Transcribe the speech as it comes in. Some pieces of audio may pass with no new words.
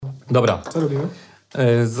Dobra. Co robimy?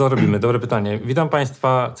 Co robimy? Dobre pytanie. Witam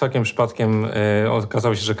Państwa. Całkiem przypadkiem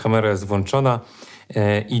okazało się, że kamera jest włączona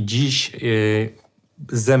i dziś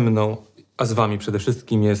ze mną, a z Wami przede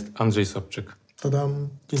wszystkim jest Andrzej Sobczyk. Tadam.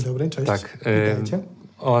 Dzień dobry, cześć. Tak. Witajcie.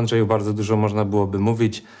 O Andrzeju bardzo dużo można byłoby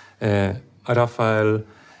mówić. Rafael,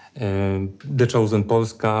 The Chosen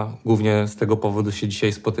Polska, głównie z tego powodu się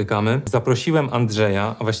dzisiaj spotykamy. Zaprosiłem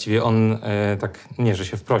Andrzeja, a właściwie on tak, nie, że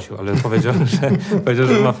się wprosił, ale powiedział,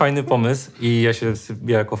 że ma fajny pomysł i ja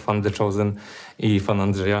jako fan The Chosen i fan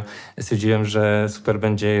Andrzeja stwierdziłem, że super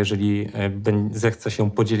będzie, jeżeli zechce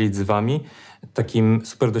się podzielić z wami takim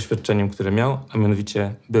super doświadczeniem, które miał, a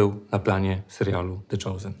mianowicie był na planie serialu The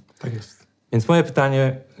Chosen. Tak jest. Więc moje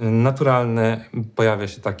pytanie naturalne pojawia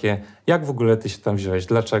się takie, jak w ogóle ty się tam wziąłeś,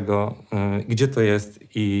 dlaczego, gdzie to jest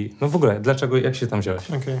i no w ogóle, dlaczego, jak się tam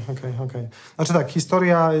wziąłeś? Okej. Znaczy tak,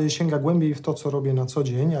 historia sięga głębiej w to, co robię na co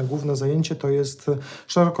dzień, a główne zajęcie to jest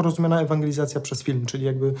szeroko rozumiana ewangelizacja przez film, czyli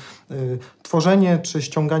jakby tworzenie czy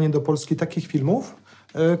ściąganie do Polski takich filmów,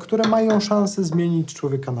 które mają szansę zmienić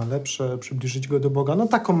człowieka na lepsze, przybliżyć go do Boga. No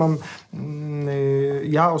taką mam,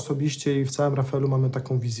 ja osobiście i w całym Rafaelu mamy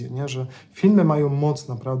taką wizję, nie? Że filmy mają moc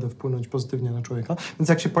naprawdę wpłynąć pozytywnie na człowieka. Więc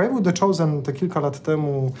jak się pojawił The Chosen te kilka lat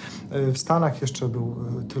temu w Stanach, jeszcze był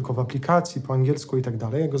tylko w aplikacji, po angielsku i tak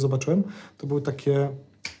dalej, jak go zobaczyłem, to były takie...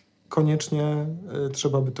 koniecznie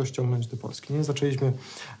trzeba by to ściągnąć do Polski. Nie? Zaczęliśmy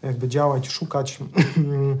jakby działać, szukać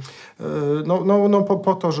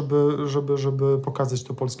po to, żeby pokazać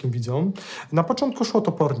to polskim widzom. Na początku szło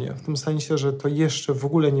topornie, w tym sensie, że to jeszcze w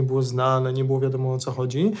ogóle nie było znane, nie było wiadomo o co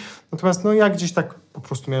chodzi. Natomiast ja gdzieś tak po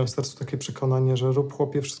prostu miałem w sercu takie przekonanie, że rób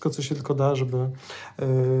chłopie wszystko, co się tylko da,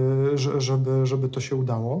 żeby to się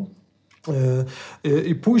udało.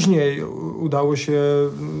 I później udało się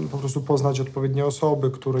po prostu poznać odpowiednie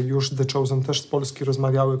osoby, które już The Chosen też z Polski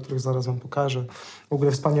rozmawiały, których zaraz wam pokażę. W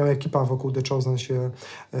ogóle wspaniała ekipa wokół The Chosen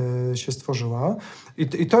się stworzyła.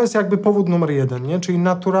 I to jest jakby powód numer 1, nie? Czyli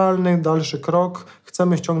naturalny dalszy krok.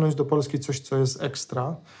 Chcemy ściągnąć do Polski coś, co jest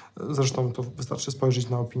ekstra. Zresztą to wystarczy spojrzeć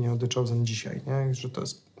na opinię o The Chosen dzisiaj, nie? Że to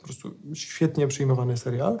jest po prostu świetnie przyjmowany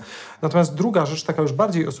serial. Natomiast druga rzecz, taka już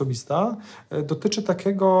bardziej osobista, dotyczy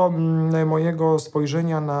takiego mojego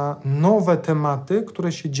spojrzenia na nowe tematy,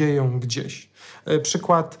 które się dzieją gdzieś.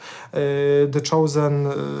 Przykład The Chosen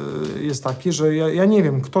jest taki, że ja nie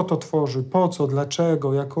wiem, kto to tworzy, po co,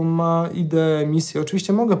 dlaczego, jaką ma ideę, misję.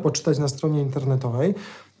 Oczywiście mogę poczytać na stronie internetowej,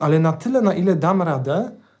 ale na tyle, na ile dam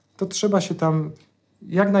radę, to trzeba się tam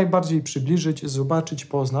jak najbardziej przybliżyć, zobaczyć,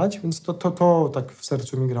 poznać, więc to tak w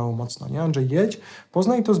sercu mi grało mocno, nie? Andrzej, jedź,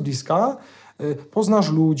 poznaj to z bliska,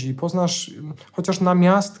 poznasz ludzi, poznasz chociaż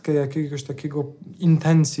namiastkę jakiegoś takiego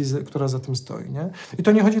intencji, która za tym stoi, nie? I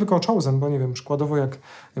to nie chodzi tylko o Chosen, bo nie wiem, przykładowo jak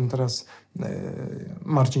teraz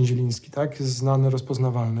Marcin Zieliński, tak? Jest znany,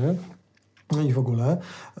 rozpoznawalny. No i w ogóle,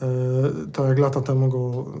 to jak lata temu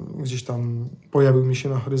go gdzieś tam pojawił mi się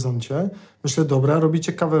na horyzoncie, myślę, dobra, robi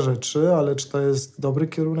ciekawe rzeczy, ale czy to jest dobry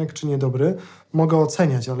kierunek, czy niedobry, mogę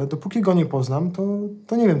oceniać, ale dopóki go nie poznam,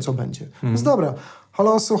 to nie wiem, co będzie. Więc dobra,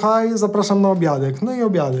 halo, słuchaj, zapraszam na obiadek, no i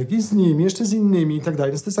obiadek, i z nim, jeszcze z innymi i tak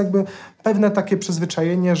dalej. Więc to jest jakby pewne takie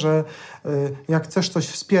przyzwyczajenie, że jak chcesz coś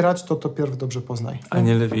wspierać, to pierw dobrze poznaj. A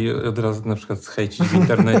nie lepiej od razu na przykład zhejcić w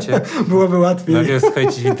internecie? Byłoby łatwiej. Najpierw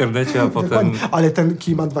zhejcić w internecie, a potem... Ale ten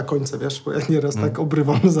kij ma 2 końce, wiesz, bo ja nieraz tak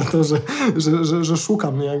obrywam za to, że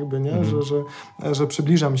szukam jakby, nie? Że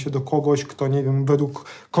przybliżam się do kogoś, kto, nie wiem, według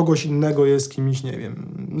kogoś innego jest kimś, nie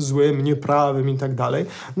wiem, złym, nieprawym i tak dalej.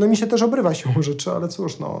 No mi się też obrywa siłą rzeczy, ale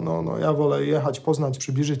cóż, ja wolę jechać, poznać,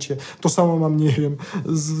 przybliżyć się. To samo mam, nie wiem,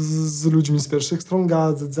 z ludźmi z pierwszych stron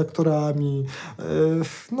gazet, z aktorami.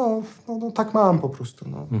 Tak mam po prostu,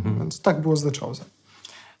 Więc tak było z The Chosen.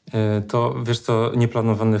 To, wiesz co,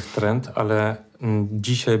 nieplanowany trend, ale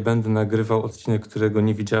dzisiaj będę nagrywał odcinek, którego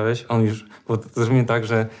nie widziałeś. Bo to zrobimy tak,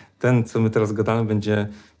 że ten, co my teraz gadamy, będzie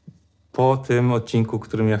po tym odcinku,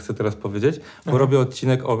 którym ja chcę teraz powiedzieć, bo robię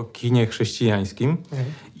odcinek o kinie chrześcijańskim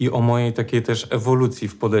i o mojej takiej też ewolucji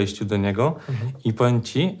w podejściu do niego. I powiem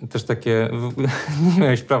ci, też takie, nie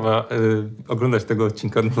miałeś prawa oglądać tego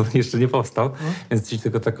odcinka, bo jeszcze nie powstał, więc ci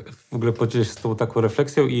tylko tak w ogóle podzielić z tobą taką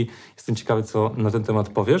refleksją i jestem ciekawy, co na ten temat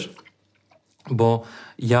powiesz, bo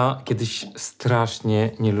ja kiedyś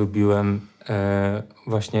strasznie nie lubiłem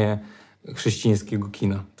właśnie chrześcijańskiego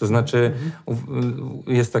kina. To znaczy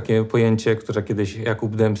jest takie pojęcie, które kiedyś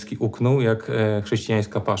Jakub Dębski uknął, jak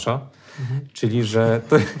chrześcijańska pasza, czyli że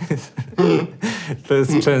to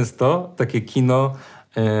jest często takie kino,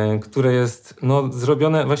 które jest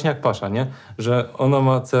zrobione właśnie jak pasza, nie? Że ono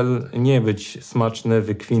ma cel nie być smaczne,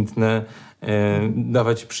 wykwintne,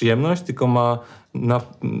 dawać przyjemność, tylko ma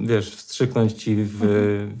wstrzyknąć ci w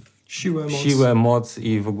siłę, moc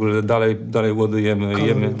i w ogóle dalej ładujemy,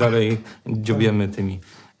 jemy, dalej dziobiemy tymi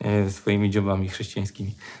swoimi dziobami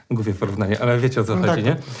chrześcijańskimi. Głupie porównanie, ale wiecie o co chodzi,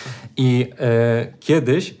 nie? I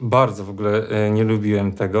kiedyś bardzo w ogóle nie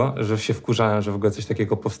lubiłem tego, że się wkurzałem, że w ogóle coś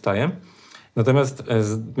takiego powstaje. Natomiast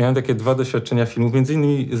miałem takie 2 doświadczenia filmów, między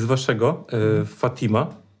innymi z waszego, Fatima,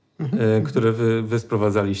 które wy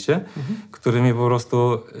sprowadzaliście, który mnie po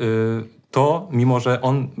prostu to, mimo że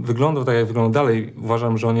on wyglądał tak, jak wyglądał dalej,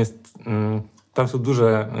 uważam, że on jest, tam są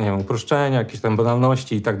duże, nie wiem, uproszczenia, jakieś tam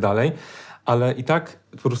banalności i tak dalej, ale i tak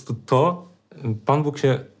po prostu Pan Bóg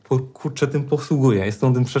się tym posługuje.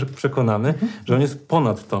 Jestem o tym przekonany, że on jest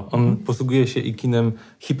ponad to. On posługuje się i kinem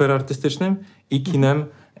hiperartystycznym, i kinem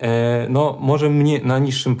może na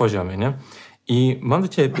niższym poziomie, nie? I mam do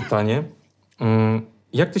ciebie pytanie,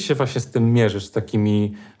 jak ty się właśnie z tym mierzysz, z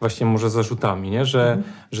takimi właśnie może zarzutami, nie? Że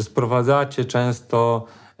sprowadzacie często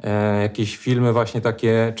jakieś filmy właśnie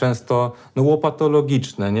takie często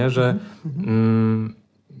łopatologiczne, nie? Że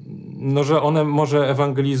że one może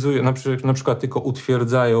ewangelizują, na przykład tylko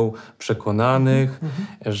utwierdzają przekonanych,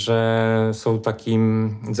 że są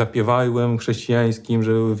takim zapiewajłem chrześcijańskim,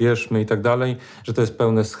 że wierzmy i tak dalej, że to jest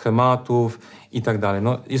pełne schematów i tak dalej.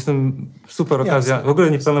 No, jestem super okazja. Jasne. W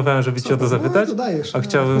ogóle nie planowałem, żeby cię o to zapytać, to dajesz,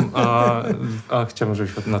 chciałbym,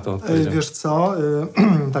 żebyś na to odpowiedział. Wiesz co,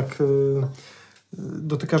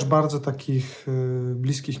 dotykasz bardzo takich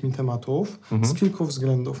bliskich mi tematów z kilku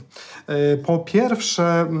względów. Po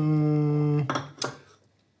pierwsze,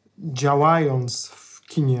 działając w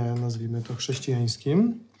kinie, nazwijmy to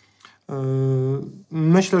chrześcijańskim,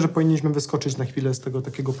 myślę, że powinniśmy wyskoczyć na chwilę z tego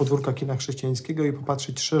takiego podwórka kina chrześcijańskiego i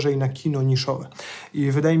popatrzeć szerzej na kino niszowe.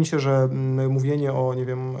 I wydaje mi się, że mówienie o, nie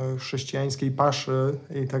wiem, chrześcijańskiej paszy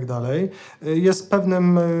i tak dalej jest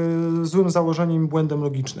pewnym złym założeniem, błędem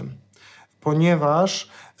logicznym. Ponieważ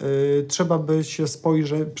trzeba by się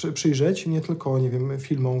przyjrzeć nie tylko, nie wiem,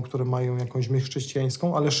 filmom, które mają jakąś myśl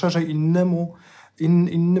chrześcijańską, ale szerzej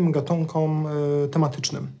innym gatunkom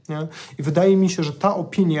tematycznym. Nie? I wydaje mi się, że ta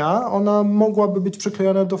opinia, ona mogłaby być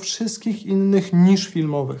przyklejona do wszystkich innych nisz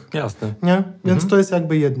filmowych. Jasne. Nie? Więc to jest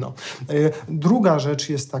jakby jedno. Druga rzecz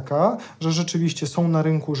jest taka, że rzeczywiście są na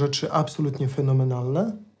rynku rzeczy absolutnie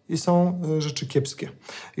fenomenalne, i są rzeczy kiepskie.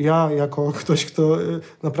 Ja jako ktoś, kto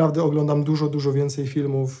naprawdę oglądam dużo więcej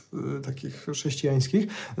filmów takich chrześcijańskich.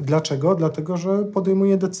 Dlaczego? Dlatego, że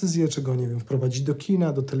podejmuję decyzję, czy go, nie wiem, wprowadzić do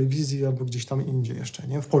kina, do telewizji albo gdzieś tam indziej jeszcze,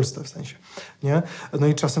 nie? W Polsce w sensie, nie? No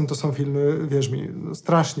i czasem to są filmy, wierz mi,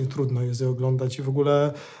 strasznie trudno jest je oglądać i w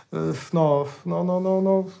ogóle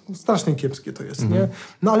strasznie kiepskie to jest, nie?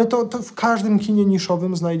 No ale to w każdym kinie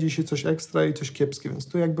niszowym znajdzie się coś ekstra i coś kiepskie, więc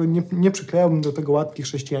tu jakby nie przyklejałbym do tego łatki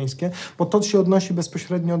chrześcijańskie, bo to się odnosi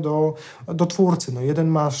bezpośrednio do twórcy. No, jeden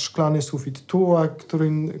ma szklany sufit tu, a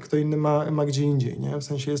kto inny ma gdzie indziej, nie? W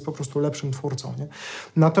sensie jest po prostu lepszym twórcą, nie?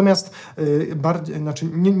 Natomiast bardziej, znaczy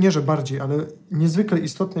nie, że bardziej, ale niezwykle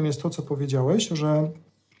istotnym jest to, co powiedziałeś, że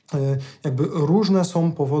jakby różne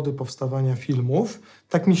są powody powstawania filmów,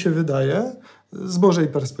 tak mi się wydaje, z Bożej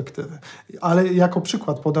perspektywy. Ale jako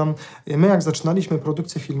przykład podam, my jak zaczynaliśmy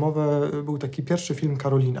produkcje filmowe, był taki pierwszy film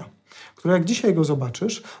Karolina, który jak dzisiaj go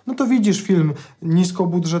zobaczysz, no to widzisz film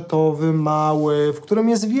niskobudżetowy, mały, w którym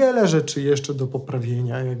jest wiele rzeczy jeszcze do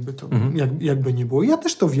poprawienia, jakby nie było. Ja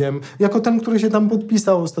też to wiem, jako ten, który się tam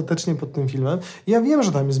podpisał ostatecznie pod tym filmem. Ja wiem,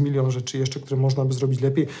 że tam jest milion rzeczy jeszcze, które można by zrobić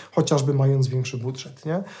lepiej, chociażby mając większy budżet,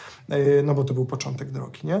 nie? No bo to był początek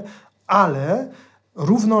drogi, nie? Ale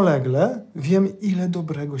równolegle wiem, ile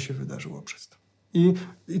dobrego się wydarzyło przez to. I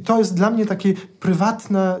to jest dla mnie takie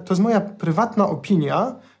prywatne, to jest moja prywatna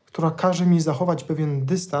opinia, która każe mi zachować pewien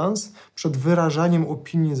dystans przed wyrażaniem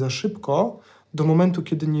opinii za szybko do momentu,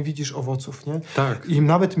 kiedy nie widzisz owoców, nie? Tak. I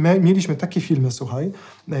nawet mieliśmy takie filmy, słuchaj,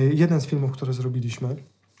 jeden z filmów, które zrobiliśmy,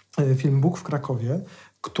 film Bóg w Krakowie,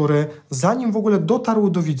 który zanim w ogóle dotarł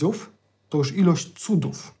do widzów, to już ilość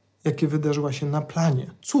cudów, jakie wydarzyła się na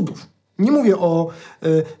planie. Cudów. Nie mówię o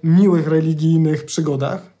miłych, religijnych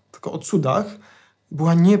przygodach, tylko o cudach,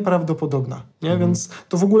 była nieprawdopodobna. Nie? Więc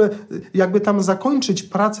to w ogóle, jakby tam zakończyć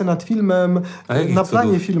pracę nad filmem na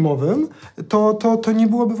planie filmowym, to nie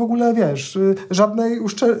byłoby w ogóle, wiesz,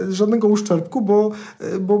 żadnego uszczerbku,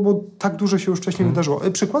 bo tak dużo się już wcześniej wydarzyło.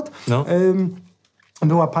 Przykład? No.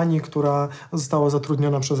 Była pani, która została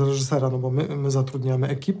zatrudniona przez reżysera, no bo my zatrudniamy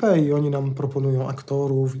ekipę i oni nam proponują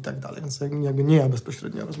aktorów i tak dalej, więc jakby nie ja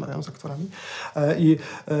bezpośrednio rozmawiam z aktorami.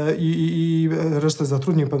 I reżyser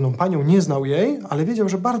zatrudnił pewną panią, nie znał jej, ale wiedział,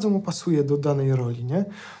 że bardzo mu pasuje do danej roli, nie?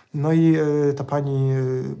 No i ta pani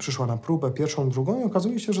przyszła na próbę, pierwszą, drugą i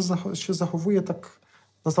okazuje się, że się zachowuje tak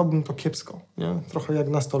Nazwałbym to kiepsko, nie? Trochę jak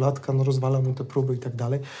nastolatka, no rozwala mu te próby i tak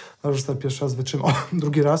dalej. A reżyser pierwszy raz wytrzymał,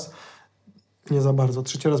 drugi raz nie za bardzo.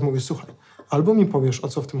 Trzeci raz mówię, słuchaj, albo mi powiesz, o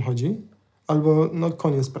co w tym chodzi, albo no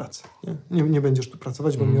koniec pracy. Nie będziesz tu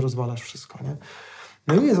pracować, bo mnie rozwalasz wszystko, nie?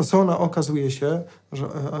 No i co ona okazuje się,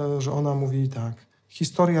 że ona mówi tak,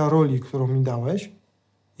 historia roli, którą mi dałeś,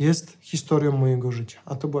 jest historią mojego życia.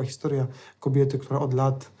 A to była historia kobiety, która od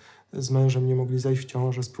lat z mężem nie mogli zajść w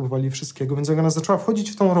ciążę, spróbowali wszystkiego, więc jak ona zaczęła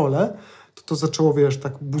wchodzić w tą rolę, to zaczęło, wiesz,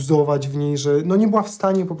 tak buzować w niej, że no nie była w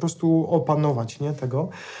stanie po prostu opanować, nie, tego.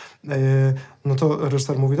 No to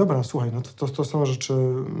reżyser mówi, dobra, słuchaj, no to są rzeczy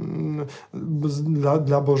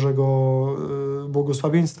dla Bożego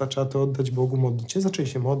błogosławieństwa, trzeba to oddać Bogu, modlić się. Zaczęli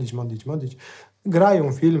się modlić.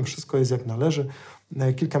 Grają film, wszystko jest jak należy.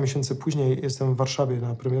 Kilka miesięcy później jestem w Warszawie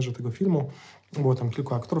na premierze tego filmu. Było tam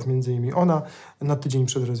kilku aktorów, między innymi ona, na tydzień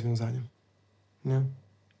przed rozwiązaniem. Nie?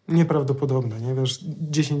 Nieprawdopodobne, nie? Wiesz,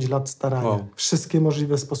 10 lat starania, wow. Wszystkie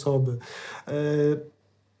możliwe sposoby.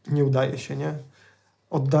 Nie udaje się, nie?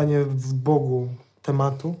 Oddanie w Bogu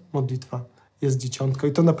tematu, modlitwa, jest dzieciątko.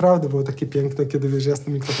 I to naprawdę było takie piękne, kiedy, wiesz, ja z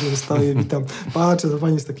tym mikrofonem staję, witam, patrzę, to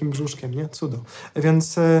pani z takim brzuszkiem, nie? Cudo.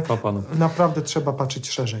 Więc naprawdę trzeba patrzeć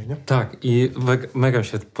szerzej, nie? Tak, i mega mi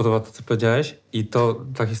się podoba to, co powiedziałeś i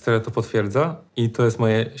ta historia to potwierdza i to jest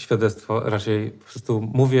moje świadectwo. Raczej po prostu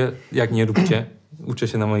mówię, jak nie róbcie, uczę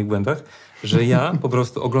się na moich błędach, że ja po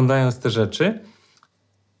prostu oglądając te rzeczy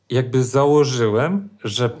jakby założyłem,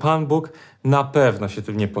 że Pan Bóg na pewno się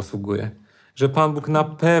tym nie posługuje. Że Pan Bóg na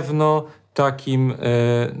pewno takim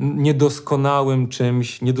niedoskonałym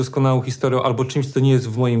czymś, niedoskonałą historią albo czymś, co nie jest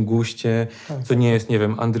w moim guście, co nie jest, nie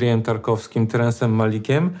wiem, Andrzejem Tarkowskim, Terensem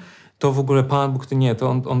Malikiem, to w ogóle Pan Bóg to nie, to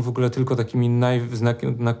on w ogóle tylko takimi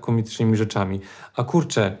najznakomityszymi rzeczami. A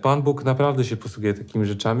kurczę, Pan Bóg naprawdę się posługuje takimi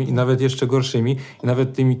rzeczami i nawet jeszcze gorszymi, i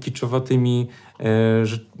nawet tymi kiczowatymi,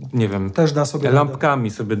 nie wiem, też da sobie lampkami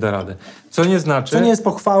radę. Sobie da radę. Co nie znaczy... Co nie jest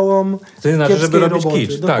pochwałą co nie znaczy, żeby robić roboty.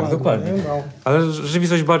 kicz. Tak, dokładnie. No. Ale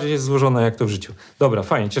rzeczywistość bardziej jest złożona jak to w życiu. Dobra,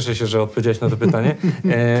 fajnie, cieszę się, że odpowiedziałeś na to pytanie.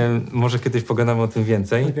 Może kiedyś pogadamy o tym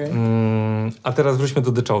więcej. Okay. A teraz wróćmy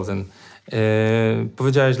do The Chosen.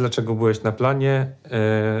 Powiedziałeś, dlaczego byłeś na planie.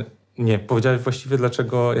 Nie, powiedziałeś właściwie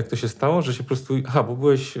dlaczego, jak to się stało, że się po prostu... bo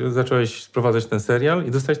zacząłeś sprowadzać ten serial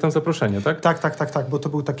i dostałeś tam zaproszenie, tak? Tak, bo to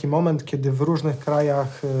był taki moment, kiedy w różnych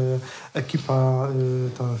krajach ekipa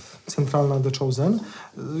ta centralna The Chosen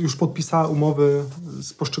już podpisała umowy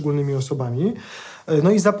z poszczególnymi osobami.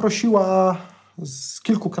 No i zaprosiła z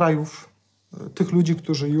kilku krajów tych ludzi,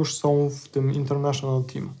 którzy już są w tym International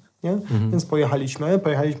Team. Nie? Więc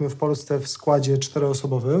pojechaliśmy w Polsce w składzie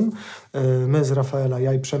 4-osobowym. My z Rafaela,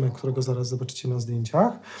 ja i Przemek, którego zaraz zobaczycie na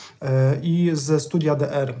zdjęciach. I ze studia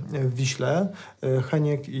DR w Wiśle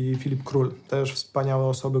Heniek i Filip Król. Też wspaniałe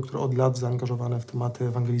osoby, które od lat zaangażowane w tematy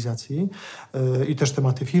ewangelizacji i też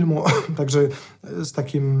tematy filmu. Także z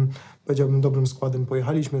takim, powiedziałbym, dobrym składem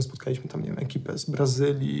pojechaliśmy. Spotkaliśmy tam, nie wiem, ekipę z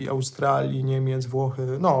Brazylii, Australii, Niemiec, Włochy.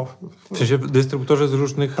 No. W sensie dystrybutorzy z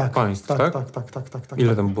różnych państw, tak? Tak.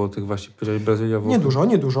 Ile tam było tych właśnie, powiedziałeś, Brazylia, Włochy?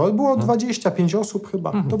 Nie dużo. Było 25 osób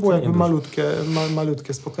chyba. To było jakby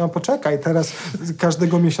malutkie spotkanie. Poczekaj, teraz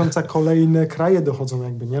każdego miesiąca kolejne kraje dochodzą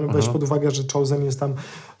jakby, nie? No weź pod uwagę, że Chosen jest tam,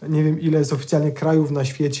 nie wiem ile jest oficjalnie krajów na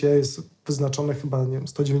świecie, jest wyznaczone chyba, nie wiem,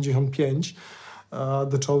 195. A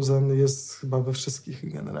The Chosen jest chyba we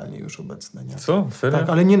wszystkich generalnie już obecny, nie? Co? Serio? Tak,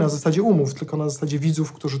 ale nie na zasadzie umów, tylko na zasadzie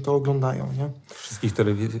widzów, którzy to oglądają, nie?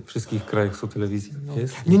 W wszystkich krajach są telewizji? No.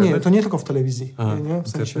 Nie, to nie tylko w telewizji. Nie? W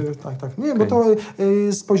sensie, tak. Nie, okay. Bo to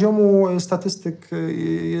z poziomu statystyk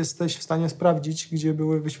jesteś w stanie sprawdzić, gdzie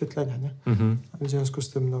były wyświetlenia, nie? W związku z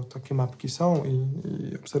tym no, takie mapki są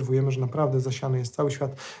i obserwujemy, że naprawdę zasiany jest cały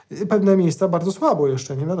świat. Pewne miejsca bardzo słabo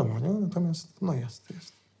jeszcze, nie wiadomo, nie? Natomiast no jest.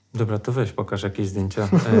 Dobra, to weź pokaż jakieś zdjęcia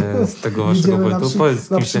z tego waszego pobytu.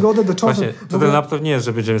 Na przygodę do Chosen. Właśnie, to ten laptop nie jest,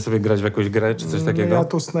 że będziemy sobie grać w jakąś grę czy coś takiego? Ja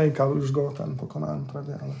tu Snake'a już go tam pokonałem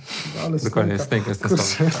prawie, ale dokładnie, Snake jest ten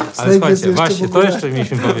sam. Ale słuchajcie, właśnie, to jeszcze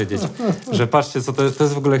mieliśmy powiedzieć, że patrzcie, co to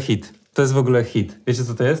jest w ogóle hit. To jest w ogóle hit. Wiecie,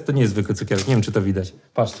 co to jest? To nie jest zwykły cukierek. Nie wiem, czy to widać.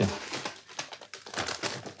 Patrzcie.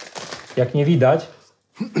 Jak nie widać,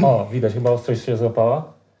 widać, chyba ostrość się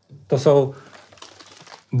złapała, to są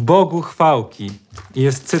Bogu chwałki.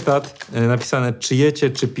 Jest cytat napisany: czy jecie,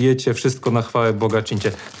 czy pijecie, wszystko na chwałę Boga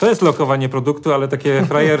czyńcie. To jest lokowanie produktu, ale takie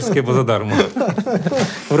frajerskie, bo za darmo.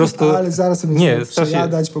 Po prostu... Ale zaraz będziemy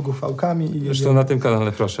przejadać Bogu chwałkami. Zresztą na tym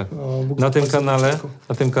kanale, proszę.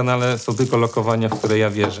 Na tym kanale są tylko lokowania, w które ja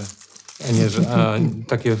wierzę. A nie, że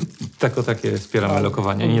takie wspieramy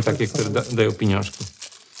lokowania, nie takie, które dają pieniążki.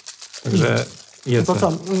 Także Jedźmy. To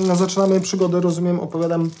co, zaczynamy przygodę, rozumiem,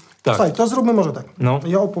 opowiadam... Tak. Słuchaj, to zróbmy może tak. No.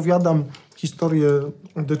 Ja opowiadam historię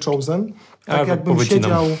The Chosen, tak jakbym powycinam.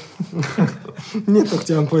 siedział... Nie to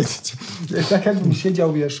chciałem powiedzieć. Tak jakbym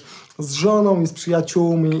siedział, wiesz, z żoną i z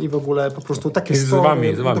przyjaciółmi i w ogóle po prostu takie Z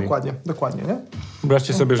wami. Dokładnie, nie?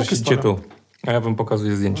 Wyobraźcie sobie, że takie siedzicie story. tu, a ja wam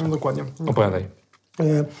pokazuję zdjęcia. Dokładnie. Opowiadaj.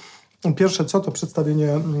 Pierwsze co, to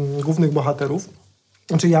przedstawienie głównych bohaterów.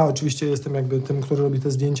 Znaczy ja oczywiście jestem jakby tym, który robi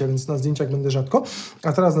te zdjęcia, więc na zdjęciach będę rzadko.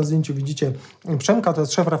 A teraz na zdjęciu widzicie Przemka, to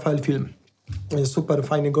jest szef Rafael Film. Jest super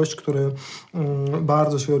fajny gość, który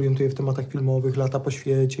bardzo się orientuje w tematach filmowych, lata po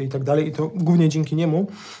świecie i tak dalej. I to głównie dzięki niemu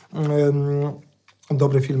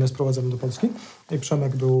dobre filmy sprowadzamy do Polski. I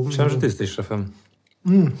Przemek był... Myślałem, że ty jesteś szefem.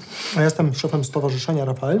 A ja jestem szefem Stowarzyszenia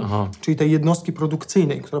Rafael, czyli tej jednostki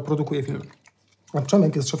produkcyjnej, która produkuje filmy. A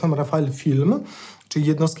Przemek jest szefem Rafael Film, czyli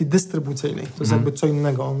jednostki dystrybucyjnej. To jest jakby co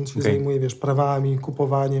innego. On się zajmuje, wiesz, prawami,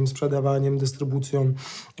 kupowaniem, sprzedawaniem, dystrybucją,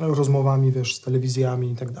 rozmowami, wiesz, z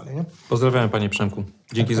telewizjami i tak dalej, nie? Pozdrawiam, panie Przemku.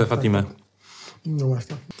 Dzięki za Fatimę. No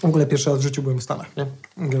właśnie. W ogóle pierwszy raz w życiu byłem w Stanach, nie?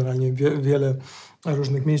 Generalnie wiele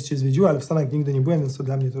różnych miejsc się zwiedziło, ale w Stanach nigdy nie byłem, więc to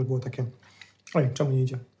dla mnie to było takie... Oj, czemu nie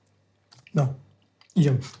idzie? No.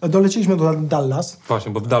 Idziemy. Doleciliśmy do Dallas.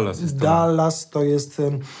 Właśnie, bo Dallas jest Dallas to jest...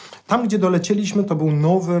 Tam, gdzie dolecieliśmy, to było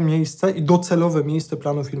nowe miejsce i docelowe miejsce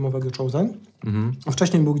planu filmowego Chosen.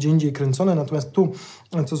 Wcześniej był gdzie indziej kręcony, natomiast tu,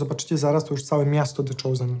 co zobaczycie zaraz, to już całe miasto The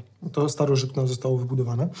Chosen. To starożytne zostało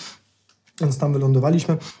wybudowane. Więc tam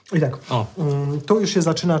wylądowaliśmy. I tak, to już się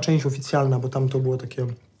zaczyna część oficjalna, bo tam to było takie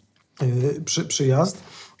przyjazd.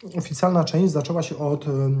 Oficjalna część zaczęła się od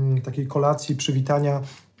takiej kolacji, przywitania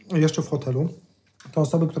jeszcze w hotelu. Te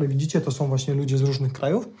osoby, które widzicie, to są właśnie ludzie z różnych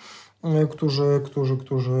krajów, którzy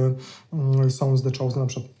są z The Chosen, na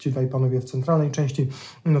przykład ci dwaj panowie w centralnej części,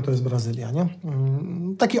 no to jest Brazylia, nie?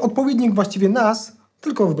 Taki odpowiednik właściwie nas,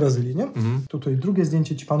 tylko w Brazylii, nie? Tutaj drugie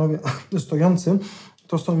zdjęcie, ci panowie stojący,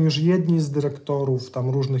 to są już jedni z dyrektorów tam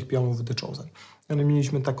różnych pionów The Chosen. Ale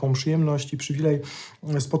mieliśmy taką przyjemność i przywilej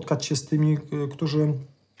spotkać się z tymi, którzy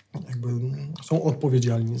jakby są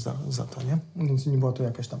odpowiedzialni za to, nie? Więc nie była to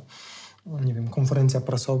jakaś tam, nie wiem, konferencja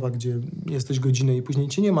prasowa, gdzie jesteś godzinę i później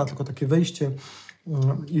cię nie ma, tylko takie wejście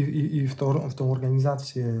i w tą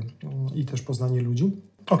organizację i też poznanie ludzi.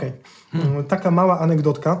 Okej. Taka mała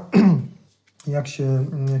anegdotka, jak się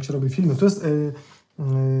robi filmy. To jest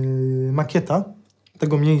makieta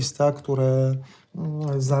tego miejsca, które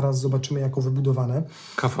zaraz zobaczymy jako wybudowane.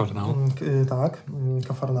 Kafarnaum. Tak,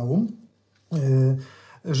 Kafarnaum.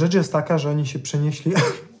 Rzecz jest taka, że oni się przenieśli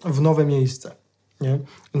w nowe miejsce. Nie?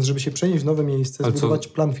 Więc żeby się przenieść w nowe miejsce, zbudować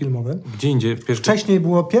plan filmowy. Gdzie indziej? Wcześniej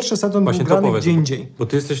było, pierwszy sezon był grany gdzie indziej. Bo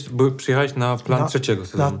ty przyjechałeś na plan trzeciego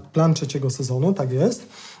sezonu. Na plan trzeciego sezonu, tak jest.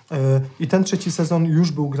 I ten trzeci sezon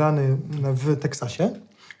już był grany w Teksasie.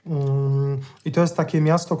 I to jest takie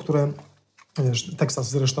miasto, które... Wiesz, Teksas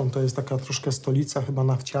zresztą to jest taka troszkę stolica chyba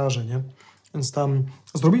nafciarzy, nie? Więc tam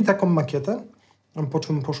zrobili taką makietę, po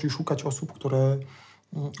czym poszli szukać osób, które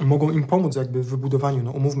mogą im pomóc jakby w wybudowaniu.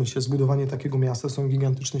 No umówmy się, zbudowanie takiego miasta, są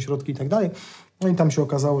gigantyczne środki i tak dalej. No i tam się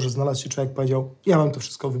okazało, że znalazł się człowiek, powiedział, ja wam to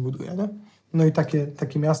wszystko wybuduję, nie? No i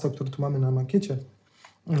takie miasto, które tu mamy na makiecie,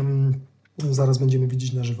 zaraz będziemy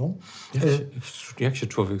widzieć na żywo. Jak się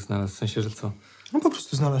człowiek znalazł? W sensie, że co? No po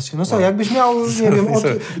prostu znalazł się. No co, jakbyś miał, nie wiem, od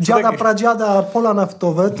dziada, pradziada pola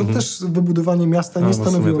naftowe, to też wybudowanie miasta nie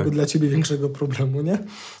stanowiłoby dla ciebie większego problemu, nie?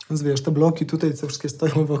 Więc wiesz, te bloki tutaj, co wszystkie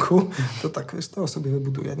stoją wokół, to tak, wiesz, to sobie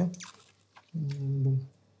wybuduje, nie?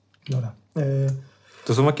 Dobra.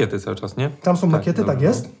 To są makiety cały czas, nie? Tam są makiety, tak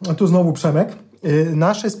jest. A tu znowu Przemek.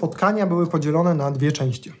 Nasze spotkania były podzielone na dwie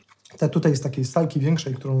części. Te tutaj z takiej salki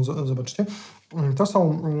większej, którą zobaczycie, to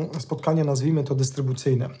są spotkania, nazwijmy to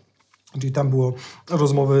dystrybucyjne. Czyli tam było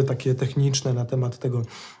rozmowy takie techniczne na temat tego,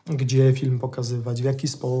 gdzie film pokazywać, w jaki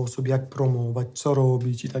sposób, jak promować, co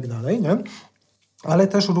robić i tak dalej, nie? Ale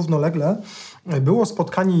też równolegle było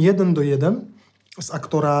spotkanie 1 do 1 z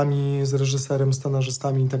aktorami, z reżyserem,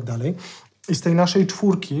 scenarzystami i tak dalej. I z tej naszej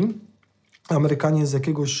czwórki Amerykanie z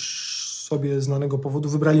jakiegoś sobie znanego powodu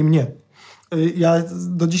wybrali mnie. Ja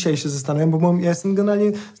do dzisiaj się zastanawiam, bo ja jestem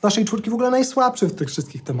generalnie z naszej czwórki w ogóle najsłabszy w tych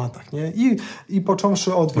wszystkich tematach, nie? I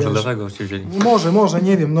począwszy od... Może dlatego cię wzięli. Może,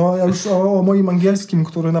 nie wiem. No ja już o moim angielskim,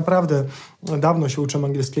 który naprawdę dawno się uczę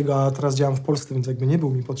angielskiego, a teraz działam w Polsce, więc jakby nie był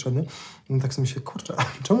mi potrzebny. No tak sobie myślę, kurczę,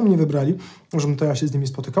 czemu mnie wybrali? Żebym to ja się z nimi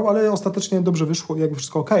spotykał, ale ostatecznie dobrze wyszło, jakby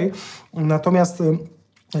wszystko okej. Natomiast...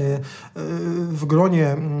 W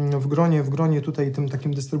gronie tutaj tym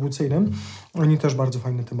takim dystrybucyjnym oni też bardzo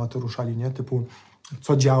fajne tematy ruszali, nie? Typu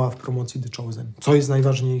co działa w promocji The Chosen, co jest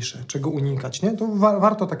najważniejsze, czego unikać, nie? To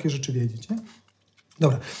warto takie rzeczy wiedzieć, nie?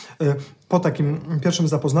 Dobra. Po takim pierwszym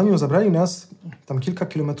zapoznaniu zabrali nas tam kilka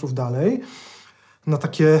kilometrów dalej na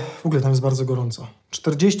takie, w ogóle tam jest bardzo gorąco.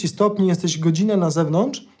 40 stopni, jesteś godzinę na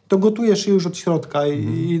zewnątrz, to gotujesz się już od środka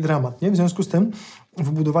i dramat, nie? W związku z tym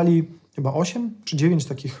wybudowali chyba 8 czy 9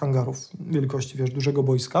 takich hangarów wielkości, dużego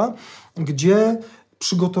boiska, gdzie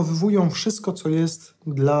przygotowują wszystko, co jest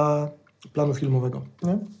dla planu filmowego,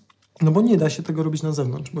 nie? No bo nie da się tego robić na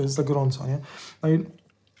zewnątrz, bo jest za gorąco, nie? No i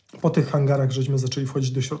po tych hangarach żeśmy zaczęli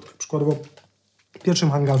wchodzić do środka. Przykładowo w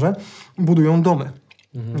pierwszym hangarze budują domy,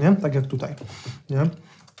 nie? Tak jak tutaj, nie?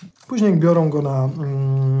 Później biorą go na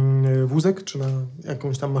wózek, czy na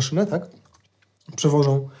jakąś tam maszynę, tak?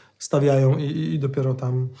 Przewożą, stawiają i dopiero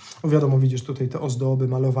tam, wiadomo, widzisz tutaj te ozdoby,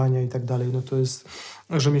 malowania i tak dalej. No to jest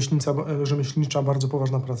rzemieślnicza, bardzo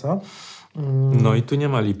poważna praca. No i tu nie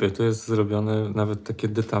ma lipy, tu jest zrobione nawet takie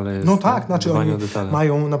detale. Jest, no tak, znaczy oni detale.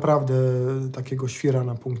 mają naprawdę takiego świra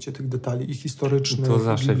na punkcie tych detali i historycznych. To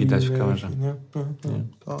zawsze widać w kamerze. Nie?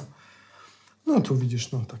 No tu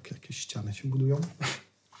widzisz, no tak jakieś ściany się budują.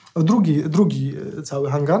 Drugi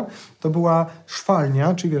cały hangar to była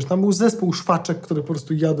szwalnia, czyli tam był zespół szwaczek, które po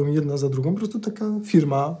prostu jadą jedna za drugą, po prostu taka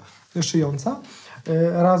firma szyjąca,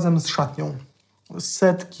 razem z szatnią.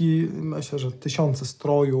 Setki, myślę, że tysiące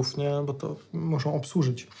strojów, nie? Bo to muszą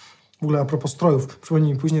obsłużyć. W ogóle a propos strojów,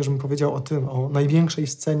 przypomnij mi później, żebym powiedział o największej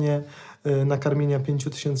scenie nakarmienia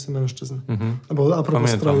 5000 mężczyzn. Bo a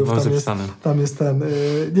propos strojów, tam jest ten...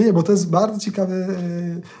 Nie, bo to jest bardzo ciekawa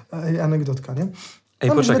anegdotka, nie?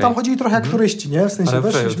 Myśmy tam chodzili trochę jak turyści, nie? W sensie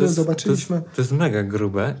weszliśmy, zobaczyliśmy. To jest mega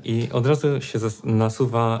grube i od razu się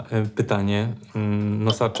nasuwa pytanie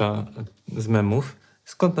nosacza z memów.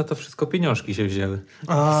 Skąd na to wszystko pieniążki się wzięły?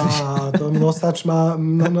 To nosacz ma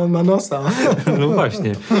nosa. No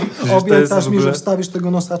właśnie. Obiecasz mi, że wstawisz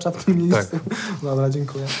tego nosacza w tym miejscu. Tak. Dobra,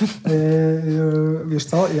 dziękuję. Wiesz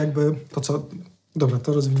co, jakby to co... Dobra,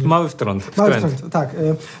 to rozwiniemy. Mały wtrąt. Tak.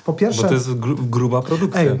 Po pierwsze... Bo to jest gruba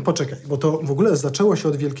produkcja. Poczekaj, bo to w ogóle zaczęło się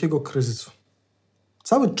od wielkiego kryzysu.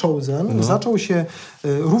 Cały Chosen zaczął się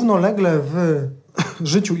równolegle w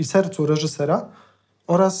życiu i sercu reżysera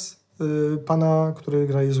oraz pana, który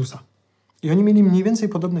gra Jezusa. I oni mieli mniej więcej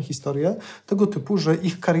podobne historie tego typu, że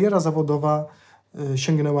ich kariera zawodowa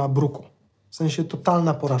sięgnęła bruku. W sensie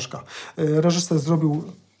totalna porażka. Reżyser zrobił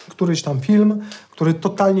któryś tam film, który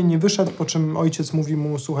totalnie nie wyszedł, po czym ojciec mówi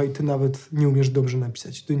mu, słuchaj, ty nawet nie umiesz dobrze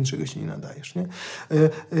napisać, do niczego się nie nadajesz. Nie?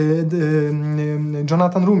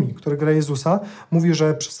 Jonathan Rumi, który gra Jezusa, mówi,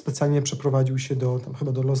 że specjalnie przeprowadził się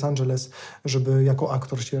chyba do Los Angeles, żeby jako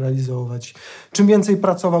aktor się realizować. Czym więcej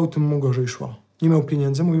pracował, tym mu gorzej szło. Nie miał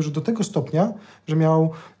pieniędzy. Mówił, że do tego stopnia, że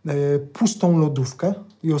miał pustą lodówkę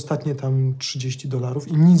i ostatnie tam $30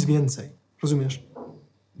 i nic więcej. Rozumiesz?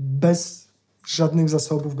 Bez żadnych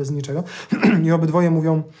zasobów, bez niczego. I obydwoje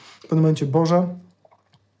mówią w pewnym momencie, Boże,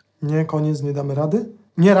 nie, koniec, nie damy rady.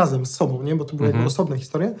 Nie razem z sobą, nie, bo to były jakby osobne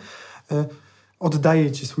historie.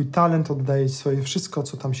 Oddaję Ci swój talent, oddaję Ci swoje wszystko,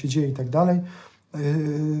 co tam się dzieje i tak dalej.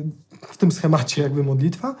 W tym schemacie jakby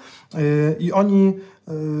modlitwa. I oni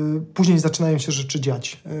później zaczynają się rzeczy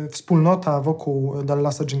dziać. Wspólnota wokół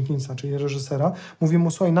Dallasa Jenkinsa, czyli reżysera, mówi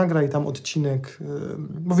mu, słuchaj, nagraj tam odcinek,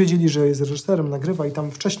 bo wiedzieli, że jest reżyserem, nagrywa i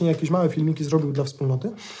tam wcześniej jakieś małe filmiki zrobił dla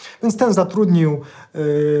wspólnoty. Więc ten zatrudnił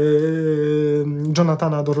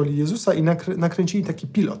Jonathana do roli Jezusa i nakręcili taki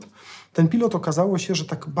pilot. Ten pilot okazało się, że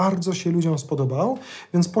tak bardzo się ludziom spodobał,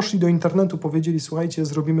 więc poszli do internetu, powiedzieli, słuchajcie,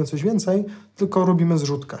 zrobimy coś więcej, tylko robimy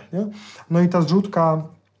zrzutkę. Nie? No i ta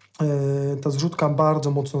zrzutka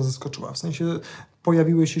bardzo mocno zaskoczyła. W sensie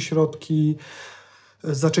pojawiły się środki,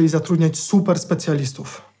 zaczęli zatrudniać super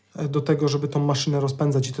specjalistów do tego, żeby tą maszynę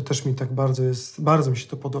rozpędzać i to też mi tak bardzo mi się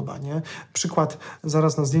to podoba. Nie? Przykład,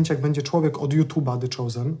 zaraz na zdjęciach będzie człowiek od YouTube'a The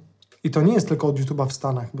Chosen. I to nie jest tylko od YouTube'a w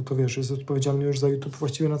Stanach, bo to wiesz, jest odpowiedzialny już za YouTube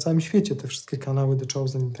właściwie na całym świecie, te wszystkie kanały The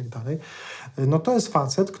Chosen i tak dalej. No to jest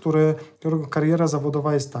facet, którego kariera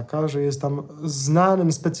zawodowa jest taka, że jest tam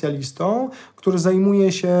znanym specjalistą, który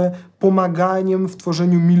zajmuje się pomaganiem w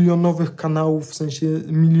tworzeniu milionowych kanałów, w sensie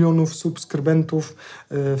milionów subskrybentów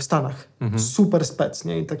w Stanach. Super spec,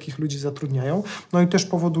 nie? I takich ludzi zatrudniają. No i też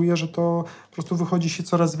powoduje, że to po prostu wychodzi się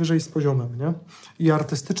coraz wyżej z poziomem, nie? I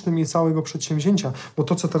artystycznym, i całego przedsięwzięcia. Bo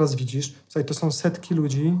to, co teraz widzisz, to są setki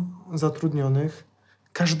ludzi zatrudnionych,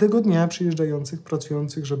 każdego dnia przyjeżdżających,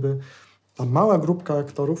 pracujących, żeby ta mała grupka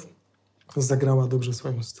aktorów zagrała dobrze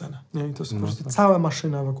swoją scenę. Nie? I to jest po prostu cała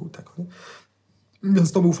maszyna wokół tego. Nie?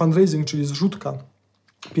 Więc to był fundraising, czyli zrzutka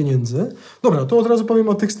pieniędzy. Dobra, to od razu powiem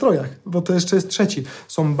o tych strojach, bo to jeszcze jest trzeci.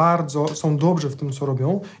 Są dobrzy w tym, co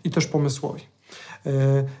robią i też pomysłowi.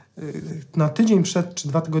 Na tydzień przed, czy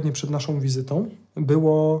 2 tygodnie przed naszą wizytą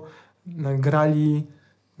grali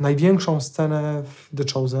największą scenę w The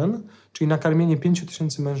Chosen, czyli nakarmienie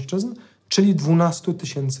 5000 mężczyzn, czyli 12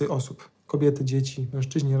 000 osób. Kobiety, dzieci,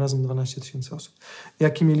 mężczyźni, razem 12 000 osób.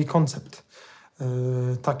 Jaki mieli koncept?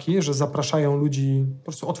 Taki, że zapraszają ludzi, po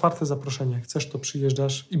prostu otwarte zaproszenie. Chcesz, to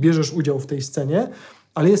przyjeżdżasz i bierzesz udział w tej scenie,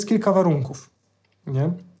 ale jest kilka warunków.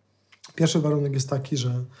 Nie? Pierwszy warunek jest taki,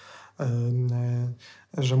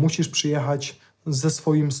 że musisz przyjechać ze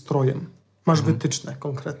swoim strojem. Masz wytyczne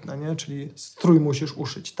konkretne, nie? Czyli strój musisz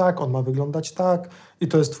uszyć tak, on ma wyglądać tak i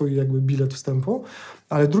to jest twój jakby bilet wstępu,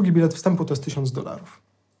 ale drugi bilet wstępu to jest $1000.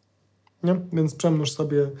 Nie? Więc przemnóż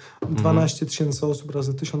sobie 12 000 osób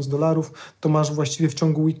razy $1000, to masz właściwie w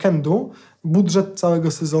ciągu weekendu budżet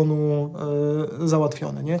całego sezonu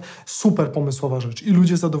załatwiony. Nie? Super pomysłowa rzecz. I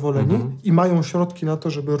ludzie zadowoleni i mają środki na to,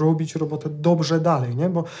 żeby robić robotę dobrze dalej. Nie?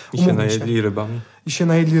 Bo I się najedli rybami. I się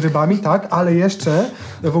najedli rybami, tak, ale jeszcze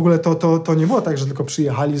w ogóle to nie było tak, że tylko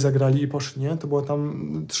przyjechali, zagrali i poszli, nie? To było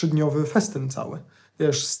tam 3-dniowy festyn cały.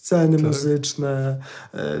 Wiesz, sceny muzyczne,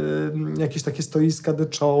 jakieś takie stoiska The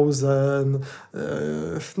Chosen,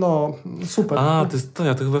 no super.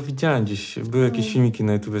 Ja to chyba widziałem gdzieś. Były jakieś filmiki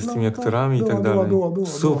na YouTube z tymi aktorami i tak dalej. Było,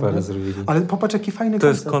 super zrobili. Ale popatrz, jaki fajny to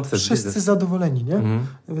koncept. Jest koncept. Wszyscy zadowoleni, nie?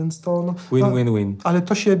 Więc to... Win. Ale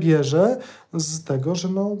to się bierze z tego, że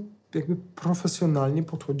jakby profesjonalnie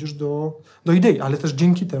podchodzisz do idei, ale też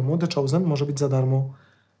dzięki temu The Chosen może być za darmo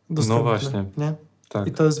dostępny. No właśnie. Nie? Tak.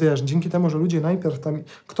 I to jest, wiesz, dzięki temu, że ludzie najpierw tam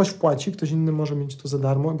ktoś wpłaci, ktoś inny może mieć to za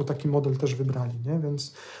darmo, bo taki model też wybrali, nie?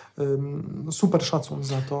 Więc super szacun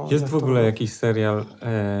za to. Jest w ogóle jakiś serial,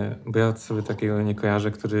 bo ja sobie takiego nie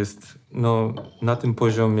kojarzę, który jest na tym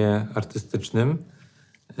poziomie artystycznym,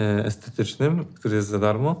 estetycznym, który jest za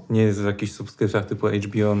darmo. Nie jest w jakichś subskrypcjach typu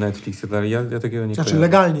HBO, Netflix i tak dalej. Ja takiego nie kojarzę.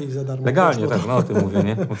 Legalnie i za darmo. Legalnie, tak, o tym mówię,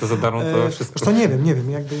 nie? Bo to za darmo to wszystko... To nie wiem,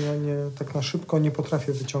 jakby ja tak na szybko nie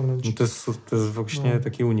potrafię wyciągnąć. To jest właśnie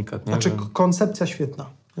taki unikat, nie? Znaczy koncepcja świetna.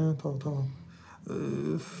 Nie?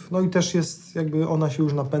 No i też jest jakby ona się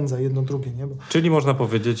już napędza jedno drugie, nie? Czyli można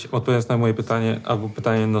powiedzieć, odpowiadając na moje pytanie, albo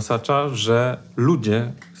pytanie nosacza, że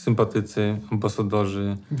ludzie, sympatycy,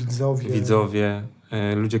 ambasadorzy, widzowie,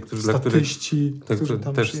 ludzie, statyści,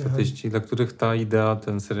 dla których ta idea,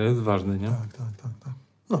 ten serial jest ważny, nie? Tak.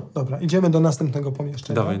 No dobra, idziemy do następnego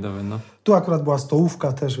pomieszczenia. Dawaj, no. Tu akurat była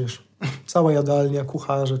stołówka też, wiesz, cała jadalnia,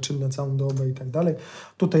 kucharze czynne całą dobę i tak dalej.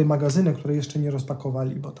 Tutaj magazyny, które jeszcze nie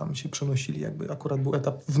rozpakowali, bo tam się przenosili, jakby akurat był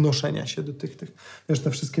etap wnoszenia się do tych wiesz,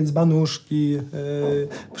 te wszystkie dzbanuszki,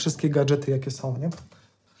 wszystkie gadżety, jakie są, nie?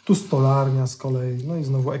 Tu stolarnia z kolei, no i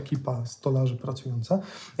znowu ekipa stolarzy pracująca.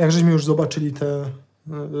 Jak żeśmy już zobaczyli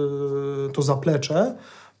to zaplecze,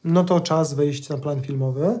 no to czas wejść na plan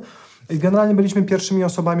filmowy. I generalnie byliśmy pierwszymi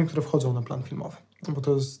osobami, które wchodzą na plan filmowy, bo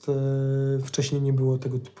to jest, wcześniej nie było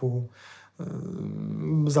tego typu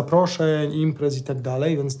zaproszeń, imprez i tak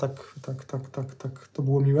dalej, więc tak to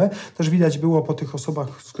było miłe. Też widać było po tych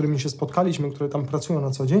osobach, z którymi się spotkaliśmy, które tam pracują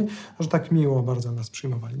na co dzień, że tak miło bardzo nas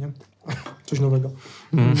przyjmowali, nie? Coś nowego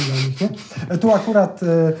dla nich, nie? Tu akurat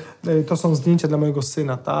to są zdjęcia dla mojego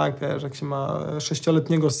syna, tak? Że jak się ma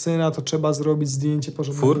 6-letniego syna, to trzeba zrobić zdjęcie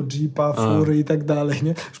porządnego jeepa, fury i tak dalej,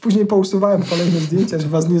 nie? Już później pousuwałem kolejne zdjęcia, żeby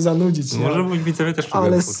was nie zanudzić. Może być widzowie też.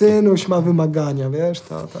 Ale synuś ma wymagania, wiesz?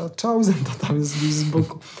 To Chosen to tam jest z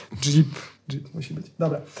boku. Jeep musi być.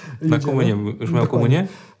 Dobra. Na komunię. Już miał komunię?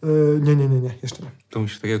 Nie, jeszcze nie. To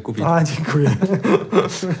musisz takiego kupić. Dziękuję.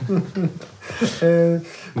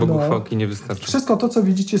 Bo uchwałki nie wystarczy. Wszystko to, co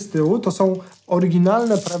widzicie z tyłu, to są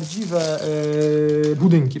oryginalne, prawdziwe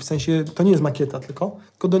budynki. W sensie, to nie jest makieta tylko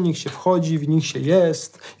do nich się wchodzi, w nich się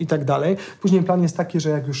jest i tak dalej. Później plan jest taki, że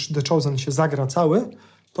jak już The Chosen się zagra cały,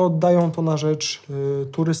 to oddają to na rzecz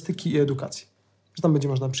turystyki i edukacji. Że tam będzie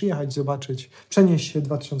można przyjechać, zobaczyć, przenieść się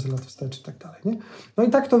 2000 lat wstecz i tak dalej, nie? No i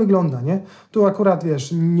tak to wygląda, nie? Tu akurat,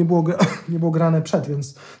 wiesz, nie było grane przed,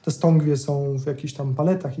 więc te stągwie są w jakichś tam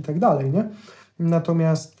paletach i tak dalej, nie?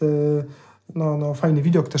 Natomiast fajny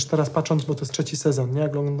widok też teraz patrząc, bo to jest 3. sezon, nie?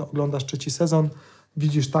 Jak oglądasz 3. sezon,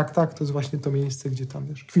 widzisz tak, to jest właśnie to miejsce, gdzie tam,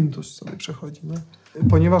 wiesz, Quintus sobie przechodzi, nie?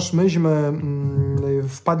 Ponieważ myśmy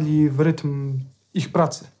wpadli w rytm ich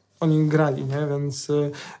pracy. Oni grali, nie? Więc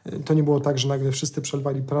to nie było tak, że nagle wszyscy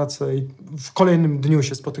przerwali pracę i w kolejnym dniu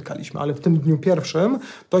się spotykaliśmy, ale w tym dniu pierwszym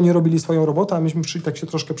to oni robili swoją robotę, a myśmy przyszli tak się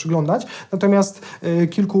troszkę przyglądać. Natomiast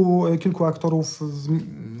kilku aktorów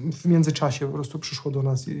w międzyczasie po prostu przyszło do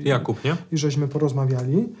nas Jakub, nie? I żeśmy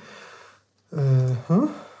porozmawiali.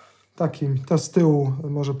 To z tyłu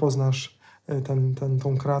może poznasz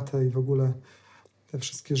tą kratę i w ogóle te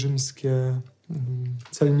wszystkie rzymskie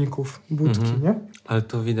celników, budki, nie? Ale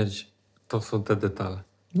to widać, to są te detale.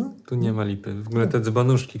 No. Tu nie ma lipy. W ogóle te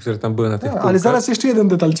dzbanuszki, które tam były na tych półkach. Ale zaraz jeszcze jeden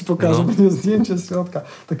detal ci pokażę, No. będzie zdjęcie z środka,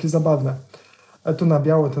 takie zabawne. A tu na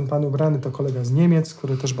biało ten pan ubrany to kolega z Niemiec,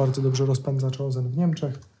 który też bardzo dobrze rozpędza Chosen w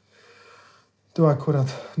Niemczech. Tu akurat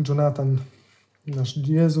Jonathan, nasz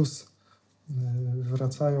Jezus,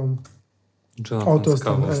 wracają. Jonathan z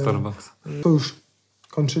kawą Starbucks. To już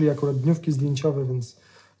kończyli akurat dniówki zdjęciowe, więc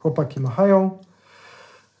chłopaki machają.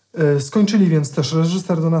 Skończyli, więc też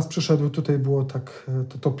reżyser do nas przyszedł. Tutaj było tak,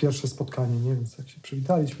 to pierwsze spotkanie, nie? Więc tak się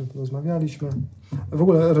przywitaliśmy, porozmawialiśmy. W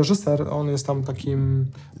ogóle reżyser, on jest tam takim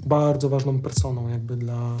bardzo ważną personą jakby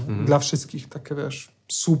dla wszystkich. Tak, wiesz,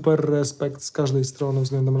 super respekt z każdej strony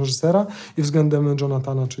względem reżysera i względem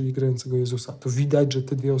Jonathana, czyli grającego Jezusa. To widać, że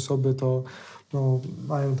te dwie osoby to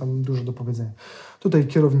mają tam dużo do powiedzenia. Tutaj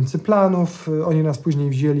kierownicy planów, oni nas później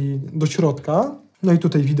wzięli do środka. No i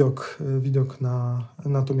tutaj widok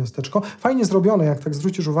na to miasteczko. Fajnie zrobione, jak tak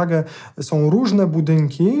zwrócisz uwagę, są różne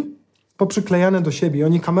budynki poprzyklejane do siebie.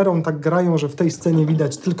 Oni kamerą tak grają, że w tej scenie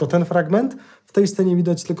widać tylko ten fragment, w tej scenie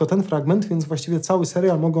widać tylko ten fragment, więc właściwie cały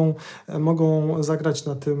serial mogą zagrać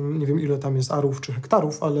na tym, nie wiem ile tam jest arów czy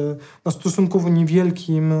hektarów, ale na stosunkowo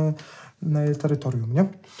niewielkim terytorium, nie?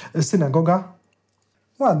 Synagoga.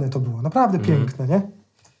 Ładne to było, naprawdę piękne, nie?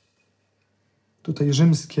 Tutaj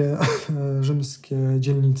rzymskie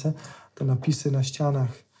dzielnice, te napisy na ścianach.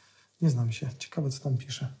 Nie znam się. Ciekawe, co tam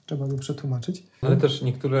pisze. Trzeba go przetłumaczyć. Ale też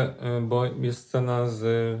niektóre, bo jest scena z...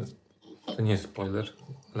 To nie jest spoiler,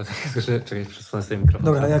 ale czekaj, przesunę sobie mikrofon.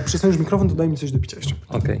 Dobra, jak przysuniesz mikrofon, to daj mi coś do picia jeszcze.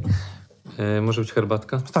 Okej. Może być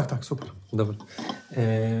herbatka? Tak, super. Dobra.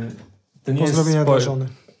 To nie Pozdrowienia jest dla żony.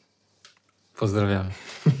 Pozdrawiamy.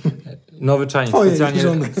 Nowy czajnik. Twoje specjalnie.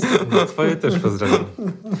 żony. No, twoje też pozdrawiam.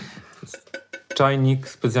 Czajnik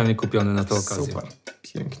specjalnie kupiony na tę okazję. Super,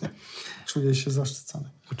 pięknie. Czuję się zaszczycony.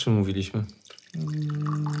 O czym mówiliśmy?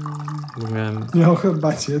 Bo miałem... Nie o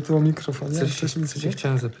herbacie, tu o mikrofonie. Coś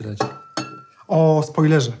chciałem zapytać. O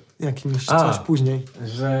spoilerze jakimś, coś później.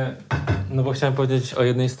 No bo chciałem powiedzieć o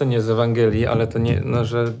jednej scenie z Ewangelii, ale to nie, no,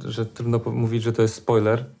 że trudno mówić, że to jest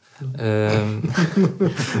spoiler.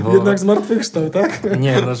 Bo... Jednak zmartwychwstał, tak?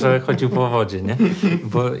 Nie, no, że chodził po wodzie, nie?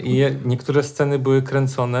 Bo niektóre sceny były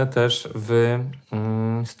kręcone też w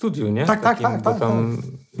studiu, nie? Tak.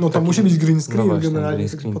 No to musi być green screen, no właśnie, generalnie.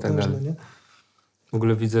 Green screen, potężny, tak dalej. nie? W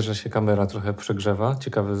ogóle widzę, że się kamera trochę przegrzewa.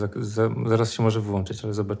 Ciekawe, zaraz się może wyłączyć,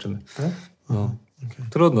 ale zobaczymy. Tak? No. Okay.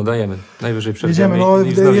 Trudno, dajemy. Najwyżej przerwiemy.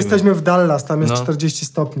 Jedziemy, jesteśmy w Dallas, tam jest 40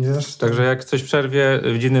 stopni, wiesz? Także jak coś przerwie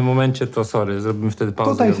w dziwnym momencie, to sorry, zrobimy wtedy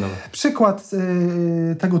pauzę. Tutaj przykład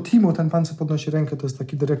tego teamu, ten pan, co podnosi rękę, to jest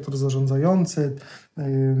taki dyrektor zarządzający,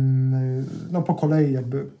 no po kolei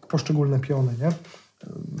jakby poszczególne piony, nie?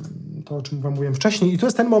 To, o czym wam mówiłem wcześniej. I to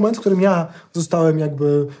jest ten moment, w którym ja zostałem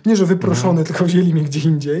jakby, nie że wyproszony, tylko wzięli mnie gdzie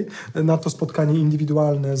indziej na to spotkanie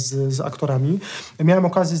indywidualne z aktorami. Miałem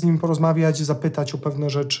okazję z nimi porozmawiać, zapytać o pewne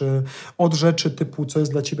rzeczy, od rzeczy typu, co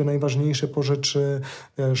jest dla ciebie najważniejsze, po rzeczy,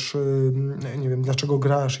 wiesz, nie wiem, dlaczego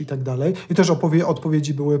grasz i tak dalej. I też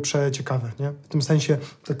odpowiedzi były przeciekawe, nie? W tym sensie,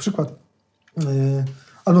 tak przykład,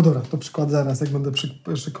 no dobra, to przykład zaraz, jak będę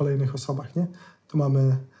przy kolejnych osobach, nie? Tu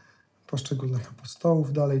mamy poszczególnych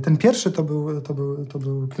apostołów dalej. Ten pierwszy to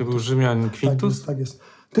był Rzymian Quintus? Tak jest.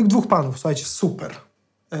 Tych dwóch panów, słuchajcie,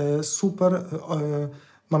 super.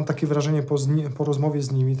 Mam takie wrażenie po rozmowie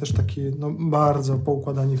z nimi, też taki bardzo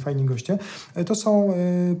poukładani, fajni goście. To są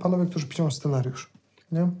panowie, którzy piszą scenariusz.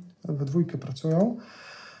 Nie? We dwójkę pracują.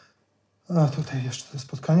 A tutaj jeszcze to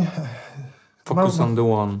spotkanie. Focus on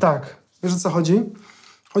the one. Tak. Wiesz, o co chodzi?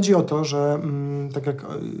 Chodzi o to, że tak jak,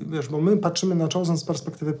 wiesz, bo my patrzymy na Chosen z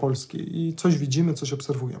perspektywy Polski i coś widzimy, coś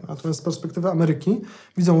obserwujemy. Natomiast z perspektywy Ameryki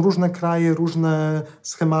widzą różne kraje, różne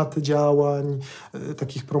schematy działań,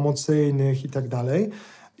 takich promocyjnych i tak dalej.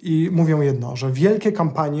 I mówią jedno, że wielkie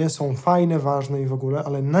kampanie są fajne, ważne i w ogóle,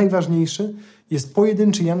 ale najważniejszy jest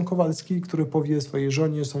pojedynczy Jan Kowalski, który powie swojej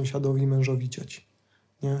żonie, sąsiadowi, mężowi, cioci.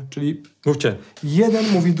 Nie? Czyli mówcie.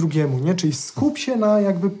 Jeden mówi drugiemu, nie? Czyli skup się na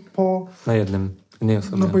jakby na jednym. Nie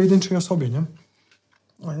osobie. Na pojedynczej osobie, nie?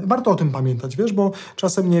 Warto o tym pamiętać, wiesz, bo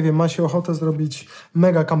czasem, nie wiem, ma się ochotę zrobić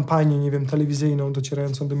mega kampanię, nie wiem, telewizyjną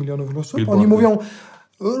docierającą do milionów osób. Oni mówią,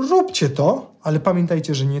 róbcie to, ale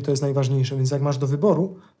pamiętajcie, że nie to jest najważniejsze, więc jak masz do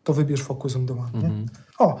wyboru, to wybierz Focus on the One, nie?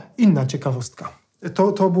 O, inna ciekawostka.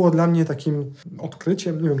 To było dla mnie takim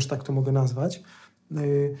odkryciem, nie wiem, czy tak to mogę nazwać.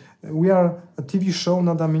 We are a TV show,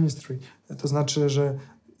 not a ministry. To znaczy, że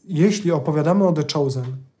jeśli opowiadamy o The Chosen,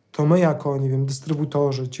 to my jako, nie wiem,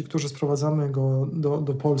 dystrybutorzy, ci, którzy sprowadzamy go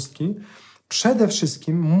do Polski, przede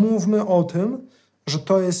wszystkim mówmy o tym, że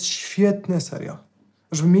to jest świetny serial.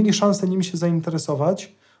 Żeby mieli szansę nim się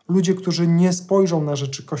zainteresować, Ludzie, którzy nie spojrzą na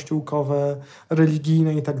rzeczy kościółkowe,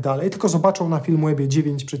 religijne i tak dalej, tylko zobaczą na Filmwebie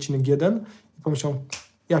 9,1 i pomyślą,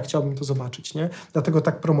 ja chciałbym to zobaczyć, nie? Dlatego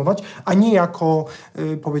tak promować, a nie jako,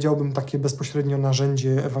 powiedziałbym, takie bezpośrednio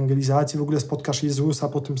narzędzie ewangelizacji, w ogóle spotkasz Jezusa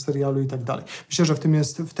po tym serialu i tak dalej. Myślę, że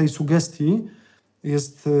w tej sugestii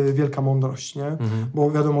jest wielka mądrość, nie?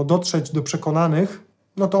 Bo wiadomo, dotrzeć do przekonanych,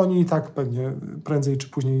 no to oni i tak pewnie prędzej czy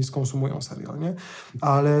później skonsumują serial, nie?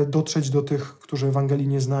 Ale dotrzeć do tych, którzy Ewangelii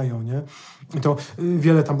nie znają, nie? I to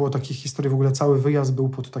wiele tam było takich historii, w ogóle cały wyjazd był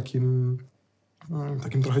pod takim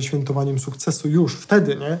trochę świętowaniem sukcesu już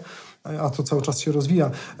wtedy, nie? A to cały czas się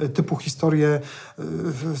rozwija. Typu historie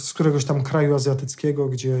z któregoś tam kraju azjatyckiego,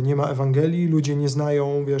 gdzie nie ma Ewangelii, ludzie nie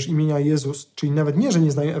znają, wiesz, imienia Jezus, czyli nawet nie, że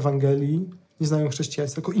nie znają Ewangelii, nie znają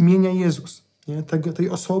chrześcijaństwa, tylko imienia Jezus, nie? Tej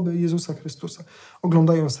osoby Jezusa Chrystusa.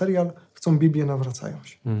 Oglądają serial, chcą Biblię, nawracają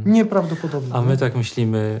się. Nieprawdopodobne. A my tak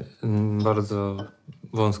myślimy bardzo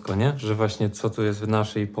wąsko, nie? Że właśnie co tu jest w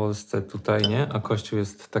naszej Polsce tutaj, nie? A Kościół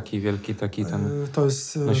jest taki wielki, taki ten... To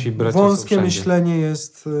jest nasi bracia wąskie myślenie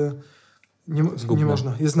jest... Nie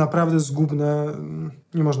można. Jest naprawdę zgubne.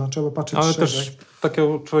 Nie można. Trzeba patrzeć ale szerzej. też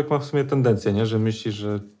takiego człowiek ma w sumie tendencję, nie? Że myśli,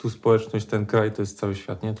 że tu społeczność, ten kraj to jest cały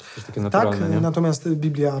świat, nie? To jest takie naturalne, tak, nie? Natomiast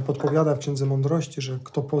Biblia podpowiada w Księdze Mądrości, że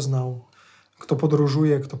kto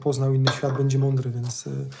podróżuje, kto poznał inny świat, będzie mądry, więc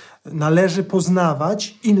należy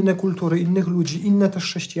poznawać inne kultury, innych ludzi, inne też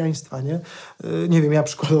chrześcijaństwa, nie? Nie wiem, ja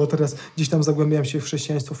przykładowo teraz gdzieś tam zagłębiam się w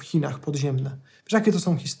chrześcijaństwo w Chinach podziemne. Wiesz, jakie to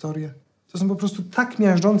są historie? To są po prostu tak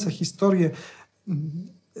miażdżące historie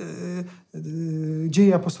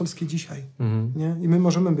dzieje apostolskie dzisiaj. Nie? I my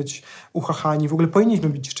możemy być uchachani, w ogóle powinniśmy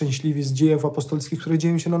być szczęśliwi z dziejów apostolskich, które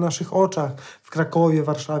dzieją się na naszych oczach, w Krakowie,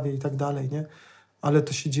 Warszawie i tak dalej, nie? Ale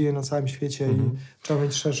to się dzieje na całym świecie i trzeba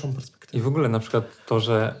mieć szerszą perspektywę. I w ogóle na przykład to,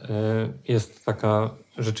 że jest taka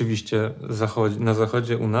rzeczywiście na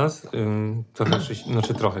zachodzie u nas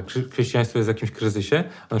chrześcijaństwo jest w jakimś kryzysie,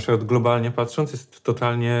 a na przykład globalnie patrząc jest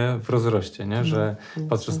totalnie w rozroście, nie? Że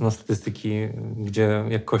patrząc na statystyki, gdzie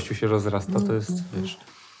jak Kościół się rozrasta, to jest, wiesz...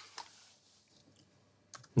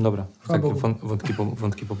 Dobra, takie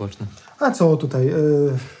wątki poboczne. A co tutaj?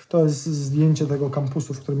 To jest zdjęcie tego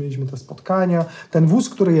kampusu, w którym mieliśmy te spotkania. Ten wóz,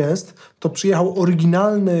 który jest, to przyjechał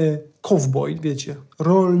oryginalny kowboj, wiecie,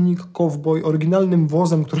 rolnik, kowboj, oryginalnym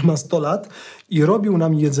wozem, który ma 100 lat i robił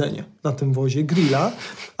nam jedzenie na tym wozie, grilla.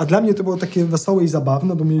 A dla mnie to było takie wesołe i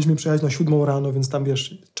zabawne, bo mieliśmy przyjechać na 7 rano, więc tam,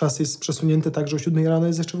 wiesz, czas jest przesunięty tak, że o 7 rano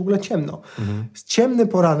jest jeszcze w ogóle ciemno. Ciemny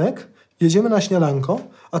poranek, jedziemy na śniadanko,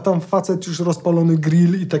 a tam facet już rozpalony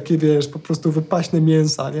grill i takie, wiesz, po prostu wypaśne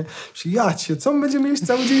mięsa, nie? Jacie, co my będziemy jeść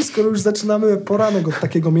cały dzień, skoro już zaczynamy poranek od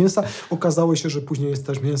takiego mięsa? Okazało się, że później jest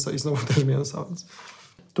też mięso i znowu też mięso. Więc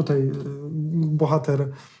tutaj bohater,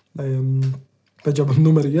 powiedziałbym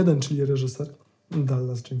numer 1, czyli reżyser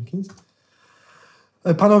Dallas Jenkins.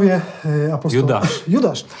 Panowie apostołowie.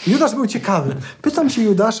 Judasz był ciekawy. Pytam się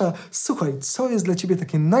Judasza, słuchaj, co jest dla ciebie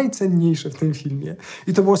takie najcenniejsze w tym filmie?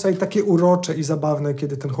 I to było sobie takie urocze i zabawne,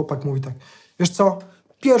 kiedy ten chłopak mówi tak, wiesz co,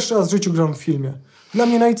 pierwszy raz w życiu gram w filmie. Dla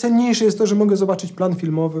mnie najcenniejsze jest to, że mogę zobaczyć plan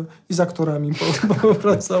filmowy i z aktorami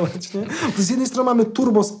popracować, nie? Z jednej strony mamy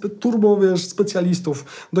turbo wiesz, specjalistów,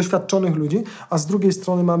 doświadczonych ludzi, a z drugiej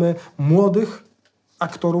strony mamy młodych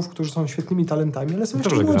aktorów, którzy są świetnymi talentami, ale są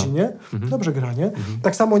jeszcze ludzi, nie? Dobrze gra, nie?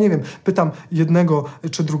 Tak samo, nie wiem, pytam jednego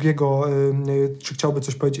czy drugiego, czy chciałby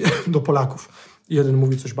coś powiedzieć do Polaków. Jeden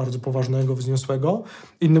mówi coś bardzo poważnego, wzniosłego,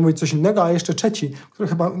 inny mówi coś innego, a jeszcze trzeci, który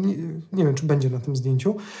chyba, nie wiem, czy będzie na tym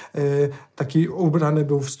zdjęciu, taki ubrany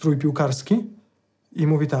był w strój piłkarski i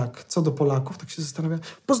mówi tak, co do Polaków, tak się zastanawia,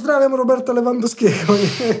 pozdrawiam Roberta Lewandowskiego,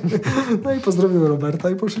 nie? No i pozdrowił Roberta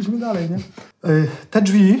i poszliśmy dalej, nie? Te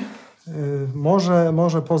drzwi,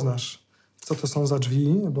 może poznasz, co to są za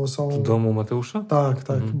drzwi, bo są... W domu Mateusza? Tak.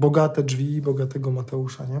 Bogate drzwi bogatego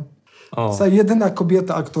Mateusza, nie? O. To jedyna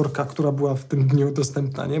kobieta, aktorka, która była w tym dniu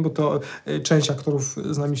dostępna, nie? Bo to część aktorów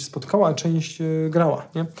z nami się spotkała, a część grała,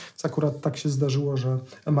 nie? Więc akurat tak się zdarzyło, że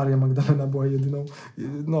Maria Magdalena była jedyną.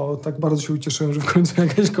 No, tak bardzo się ucieszyłem, że w końcu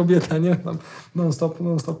jakaś kobieta, nie? Tam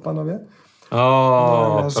non-stop, panowie.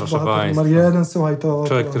 O, proszę państwa. Jeden, słuchaj, to...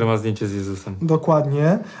 Człowiek, który ma zdjęcie z Jezusem.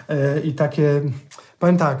 Dokładnie. I takie...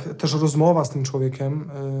 Powiem tak, też rozmowa z tym człowiekiem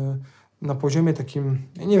na poziomie takim...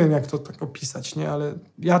 Ja nie wiem, jak to tak opisać, nie? Ale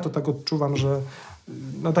ja to tak odczuwam, że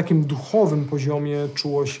na takim duchowym poziomie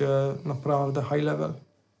czuło się naprawdę high level.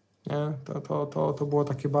 Nie? To było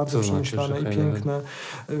takie bardzo przemyślane i piękne.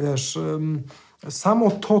 Wiesz,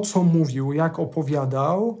 samo to, co mówił, jak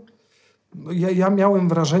opowiadał, ja miałem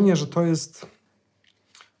wrażenie, że to jest,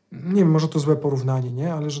 nie wiem, może to złe porównanie,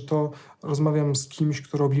 nie? Ale że to rozmawiam z kimś,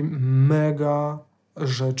 kto robi mega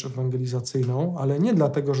rzecz ewangelizacyjną, ale nie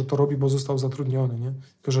dlatego, że to robi, bo został zatrudniony, nie?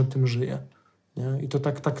 Tylko że tym żyje. Nie? I to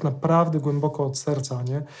tak naprawdę głęboko od serca.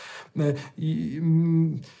 Nie? I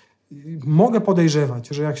mogę podejrzewać,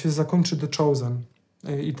 że jak się zakończy The Chosen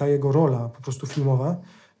i ta jego rola po prostu filmowa,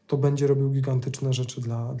 to będzie robił gigantyczne rzeczy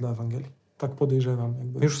dla Ewangelii. Tak podejrzewam.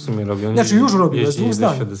 Jakby. Już w sumie robią. Znaczy już robi, bez dwóch ze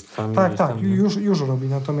zdań. świadectwami. Tak, już robi.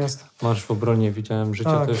 Natomiast... Marsz w obronie, widziałem, życie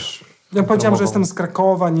też... Ja powiedziałem, że jestem z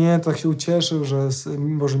Krakowa, nie, tak się ucieszył, że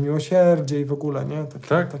Boże miłosierdzie i w ogóle, nie?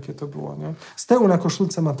 Takie to było, nie? Z tyłu na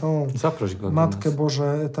koszulce ma tą Zaproś go Matkę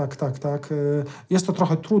Boże, tak. Jest to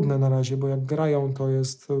trochę trudne na razie, bo jak grają, to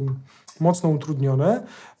jest mocno utrudnione.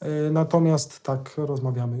 Natomiast tak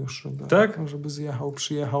rozmawiamy już, żeby zjechał,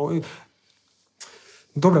 przyjechał.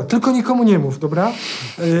 Dobra, tylko nikomu nie mów, dobra?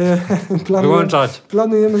 Wyłączać.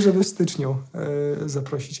 Planujemy, żeby w styczniu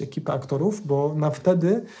zaprosić ekipę aktorów, bo na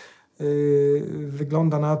wtedy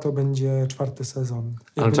wygląda na to, będzie 4. sezon.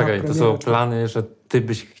 Ale czekaj, to są plany, że ty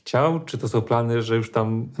byś chciał, czy to są plany, że już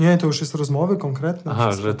tam... Nie, to już jest rozmowy konkretne.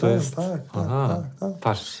 Aha, że to jest... Tak.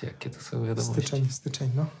 Patrzcie, jakie to są wiadomości. Styczeń,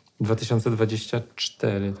 no.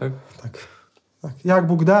 2024, tak? Tak. Jak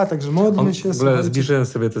Bóg da, także modlmy się. W ogóle zbliżyłem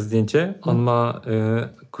sobie to zdjęcie. On ma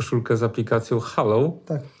koszulkę z aplikacją Hallow.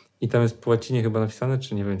 Tak. I tam jest po łacinie chyba napisane,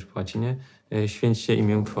 czy nie wiem, czy po łacinie, święć się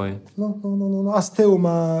imię Twoje. No. A z tyłu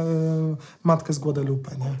ma Matkę z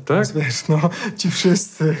Guadalupe, nie? Tak? Więc, wiesz, ci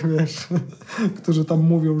wszyscy, wiesz, którzy tam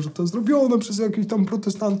mówią, że to zrobiono przez jakichś tam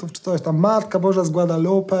protestantów, czy coś tam. Matka Boża z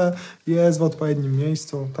Guadalupe jest w odpowiednim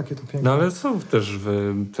miejscu. Takie to piękne. No ale są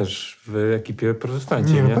też w ekipie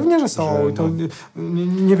protestanci, nie? Pewnie, że są. I to,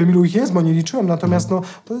 nie wiem, ilu ich jest, bo nie liczyłem. Natomiast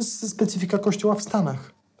to jest specyfika Kościoła w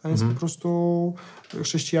Stanach. To jest po prostu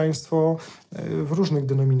chrześcijaństwo w różnych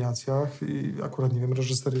denominacjach. I akurat, nie wiem,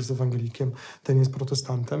 reżyser jest ewangelikiem, ten jest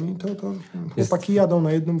protestantem i to chłopaki jadą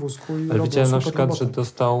na jednym wózku i ale widziałem na przykład, robotę. że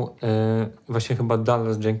dostał właśnie chyba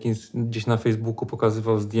Dallas Jenkins gdzieś na Facebooku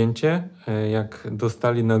pokazywał zdjęcie, jak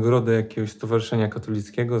dostali nagrodę jakiegoś stowarzyszenia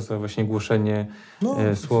katolickiego za właśnie głoszenie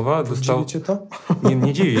słowa. Dziwi cię to?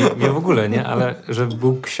 Nie dziwi mnie w ogóle, nie? Ale że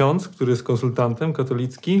był ksiądz, który jest konsultantem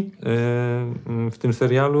katolicki w tym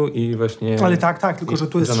serialu i właśnie... Ale tak, tylko że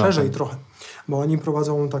tu jest szerzej trochę. Bo oni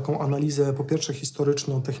prowadzą taką analizę, po pierwsze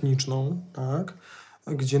historyczno-techniczną, tak?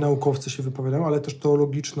 Gdzie naukowcy się wypowiadają, ale też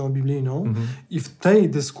teologiczno-biblijną. I w tej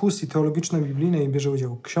dyskusji teologiczno-biblijnej bierze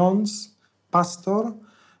udział ksiądz, pastor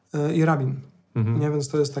i rabin. Nie? Więc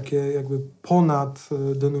to jest takie jakby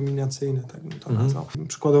ponaddenominacyjne, tak bym to nazwał.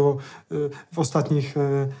 Przykładowo w ostatnich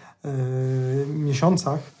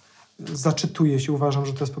miesiącach zaczytuję się, uważam,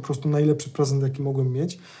 że to jest po prostu najlepszy prezent, jaki mogłem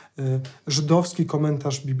mieć. Żydowski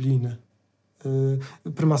komentarz biblijny.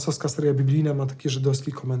 Prymasowska seria biblijna ma taki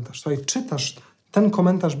żydowski komentarz. Słuchaj, czytasz ten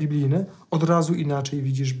komentarz biblijny, od razu inaczej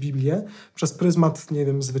widzisz Biblię przez pryzmat, nie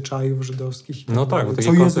wiem, zwyczajów żydowskich. No tak,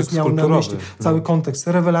 co Jezus miał na myśli. Cały kontekst,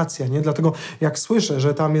 rewelacja, nie? Dlatego jak słyszę,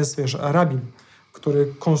 że tam jest, wiesz, rabin,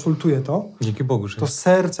 który konsultuje to, dzięki Bogu, że to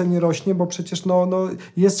serce mi rośnie, bo przecież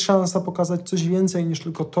jest szansa pokazać coś więcej niż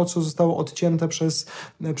tylko to, co zostało odcięte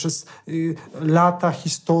przez lata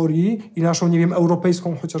historii i naszą, nie wiem,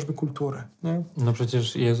 europejską chociażby kulturę. Nie? No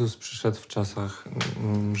przecież Jezus przyszedł w czasach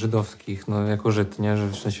żydowskich, jako Żyd, nie? Że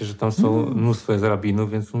w sensie, że tam są mnóstwo z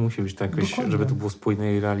rabinów, więc musi być to jakoś, Dokładnie. żeby to było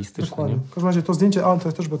spójne i realistyczne. Dokładnie. Nie? W każdym razie to zdjęcie,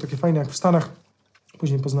 to też było takie fajne, jak w Stanach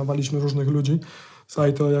później poznawaliśmy różnych ludzi.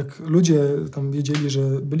 Słuchaj, to jak ludzie tam wiedzieli, że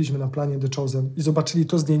byliśmy na planie The Chosen i zobaczyli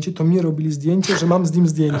to zdjęcie, to mnie robili zdjęcie, że mam z nim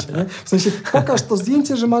zdjęcie, nie? W sensie, pokaż to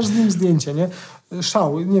zdjęcie, że masz z nim zdjęcie, nie?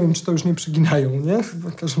 Szał. Nie wiem, czy to już nie przyginają, nie?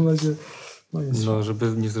 W każdym razie, jest szał.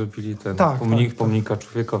 Żeby nie zrobili pomnika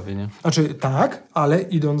człowiekowi, nie? Znaczy, tak, ale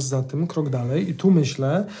idąc za tym krok dalej i tu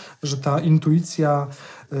myślę, że ta intuicja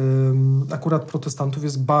akurat protestantów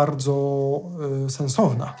jest bardzo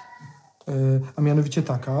sensowna. A mianowicie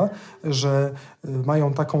taka, że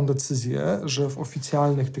mają taką decyzję, że w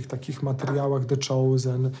oficjalnych tych takich materiałach The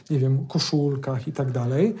Chosen, nie wiem, koszulkach i tak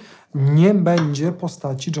dalej, nie będzie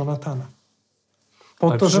postaci Jonathana.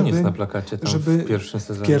 Ale to, żeby jest na plakacie tam w pierwszym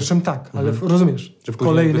sezonie. W pierwszym tak, ale rozumiesz, w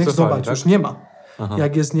kolejnych zobacz, już nie ma. Aha.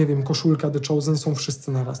 Jak jest, nie wiem, koszulka The Chosen, są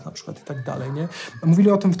wszyscy naraz na przykład i tak dalej, nie?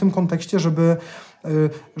 Mówili o tym w tym kontekście,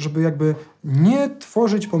 żeby jakby nie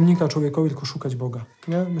tworzyć pomnika człowiekowi, tylko szukać Boga.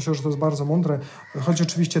 Nie? Myślę, że to jest bardzo mądre, choć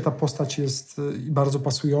oczywiście ta postać jest bardzo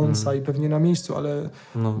pasująca i pewnie na miejscu, ale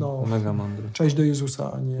mega mądre. Cześć do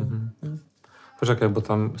Jezusa, a nie... nie? Poczekaj, bo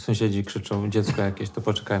tam sąsiedzi krzyczą, dziecko jakieś, to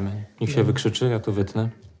poczekajmy. Niech się wykrzyczy, ja tu wytnę.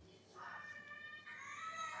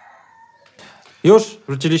 Już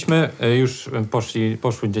wróciliśmy, już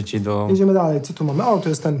poszły dzieci do... Jedziemy dalej, co tu mamy? To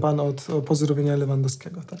jest ten pan od pozdrowienia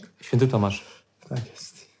Lewandowskiego, tak? Święty Tomasz. Tak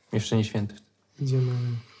jest. Jeszcze nie święty. Idziemy.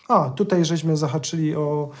 A, tutaj żeśmy zahaczyli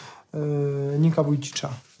o Nika Wójcicza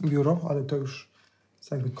biuro, ale to już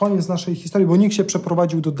jest jakby koniec naszej historii, bo Nick się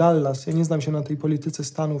przeprowadził do Dallas. Ja nie znam się na tej polityce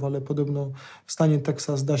Stanów, ale podobno w stanie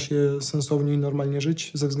Teksas da się sensownie i normalnie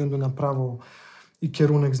żyć ze względu na prawo i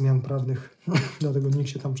kierunek zmian prawnych. Dlatego Nick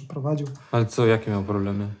się tam przeprowadził. Ale co, jakie miał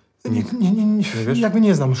problemy? Nie wiesz? jakby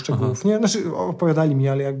nie znam szczegółów. Nie? Znaczy, opowiadali mi,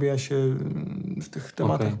 ale jakby ja się w tych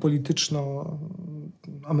tematach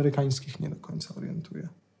polityczno-amerykańskich nie do końca orientuję.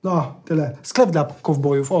 No, tyle. Sklep dla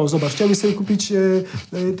kowbojów. O, zobacz, chciałbyś sobie kupić,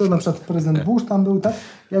 to na przykład prezydent Bush tam był, tak?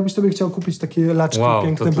 Jakbyś sobie chciał kupić takie laczki,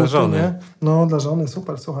 piękne buty, dla żony. nie? No, dla żony,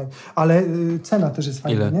 super, słuchaj. Ale cena też jest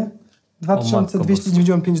fajna, Ile? nie?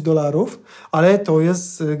 $2295, ale to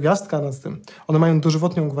jest gwiazdka nad tym. One mają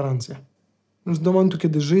dożywotnią gwarancję. Już do momentu,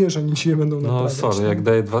 kiedy żyjesz, oni ci je będą naprawiać. No sorry, jak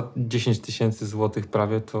daję 10 000 złotych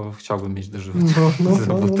prawie, to chciałbym mieć dożywocie z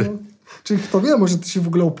roboty. No. Czyli kto wie, może to się w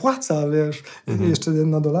ogóle opłaca, wiesz, jeszcze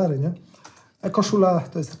na dolary, nie? A koszula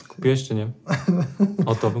to jest... Kupiłeś czy nie?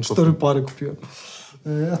 O, to bym 4 pary kupiłem.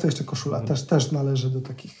 A to jeszcze koszula też należy do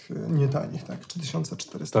takich nietanich, tak?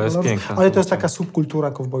 $3400. To jest piękne. Ale to jest taka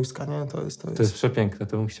subkultura kowbojska, nie? To jest przepiękne,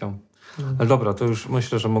 to bym chciał. Ale dobra, to już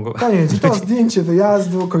myślę, że mogę... Koniec. I to zdjęcie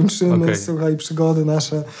wyjazdu, kończymy, słuchaj, przygody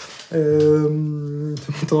nasze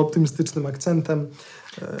to optymistycznym akcentem.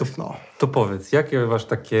 To powiedz, jakie masz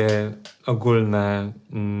takie ogólne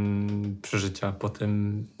przeżycia po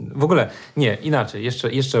tym... W ogóle, nie, inaczej,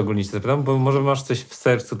 jeszcze ogólnie się zapytam, bo może masz coś w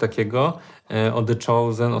sercu takiego o The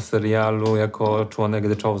Chosen, o serialu, jako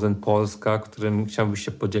członek The Chosen Polska, którym chciałbyś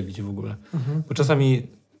się podzielić w ogóle. Bo czasami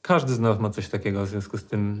każdy z nas ma coś takiego w związku z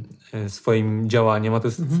tym swoim działaniem, a to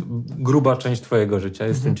jest gruba część twojego życia.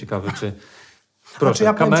 Jestem ciekawy, czy... Proszę,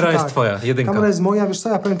 ja kamera jest twoja, jedynka. Kamera jest moja, wiesz co,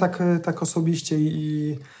 ja powiem tak osobiście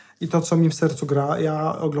i to, co mi w sercu gra.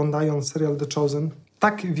 Ja oglądając serial The Chosen,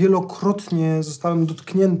 tak wielokrotnie zostałem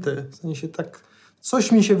dotknięty. W sensie tak,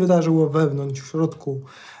 coś mi się wydarzyło wewnątrz, w środku.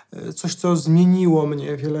 Coś, co zmieniło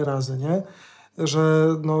mnie wiele razy, nie? Że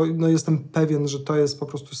no jestem pewien, że to jest po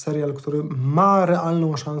prostu serial, który ma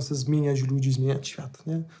realną szansę zmieniać ludzi, zmieniać świat,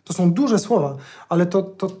 nie? To są duże słowa, ale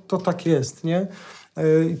to tak jest, nie?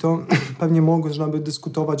 I to pewnie można by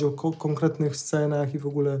dyskutować o konkretnych scenach i w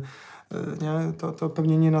ogóle, nie? To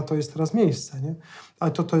pewnie nie na to jest teraz miejsce, nie?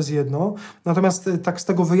 Ale to jest jedno. Natomiast tak z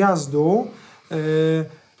tego wyjazdu,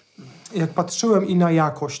 jak patrzyłem i na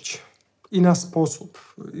jakość, i na sposób,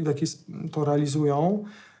 w jaki to realizują,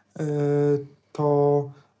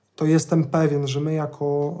 to jestem pewien, że my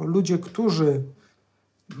jako ludzie, którzy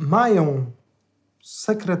mają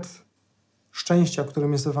sekret szczęścia,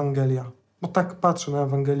 którym jest Ewangelia, bo tak patrzę na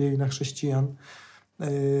Ewangelię i na chrześcijan,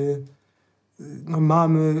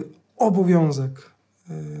 mamy obowiązek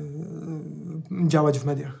działać w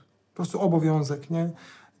mediach. Po prostu obowiązek, nie?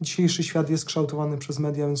 Dzisiejszy świat jest kształtowany przez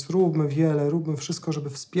media, więc róbmy wszystko, żeby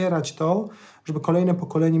wspierać to, żeby kolejne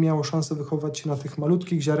pokolenie miało szansę wychować się na tych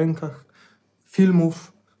malutkich ziarenkach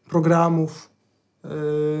filmów, programów,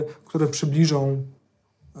 które przybliżą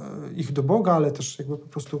ich do Boga, ale też jakby po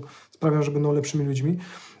prostu sprawią, że będą lepszymi ludźmi.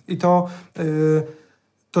 I to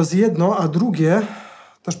jest jedno, a drugie,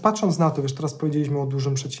 też patrząc na to, wiesz, teraz powiedzieliśmy o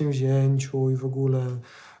dużym przedsięwzięciu i w ogóle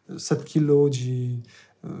setki ludzi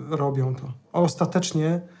robią to. A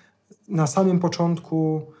ostatecznie na samym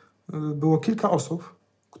początku było kilka osób,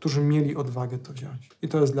 którzy mieli odwagę to wziąć. I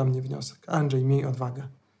to jest dla mnie wniosek. Andrzej, miej odwagę.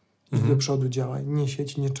 Idź do przodu, działaj. Nie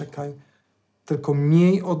siedź, nie czekaj. Tylko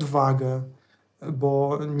miej odwagę,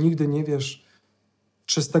 bo nigdy nie wiesz,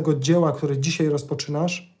 czy z tego dzieła, które dzisiaj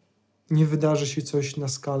rozpoczynasz, nie wydarzy się coś na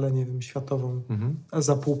skalę, nie wiem, światową,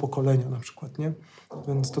 za pół pokolenia na przykład, nie?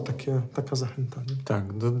 Więc to taka zachęta. Nie?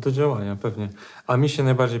 Tak, do działania pewnie. A mi się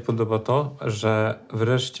najbardziej podoba to, że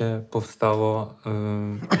wreszcie powstało,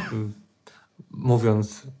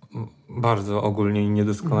 mówiąc bardzo ogólnie i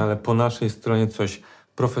niedoskonale, po naszej stronie coś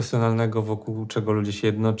profesjonalnego, wokół czego ludzie się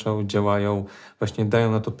jednoczą, działają, właśnie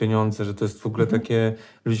dają na to pieniądze, że to jest w ogóle takie,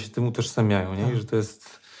 ludzie się tym utożsamiają, nie? I że to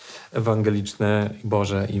jest ewangeliczne i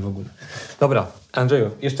Boże i w ogóle. Dobra, Andrzeju,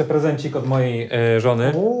 jeszcze prezencik od mojej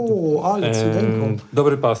żony. O, ale cudeńko.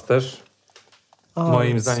 Dobry pasterz.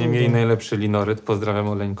 Moim zdaniem jej najlepszy linoryt. Pozdrawiam,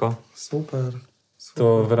 Oleńko. Super.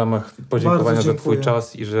 To w ramach podziękowania za twój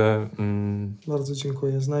czas i że... Bardzo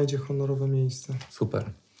dziękuję. Znajdzie honorowe miejsce. Super.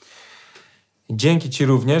 Dzięki ci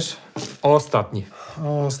również. Ostatni,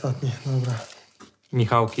 dobra.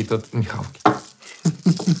 Michałki.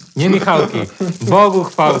 Nie Michałki, Bogu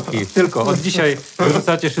chwałki. Tylko od dzisiaj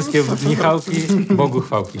wyrzucacie wszystkie Michałki, Bogu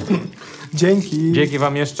chwałki. Dzięki. Dzięki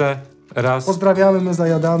wam jeszcze raz. Pozdrawiamy, my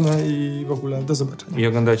zajadamy i w ogóle do zobaczenia. I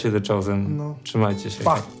oglądajcie The Chosen. Trzymajcie się.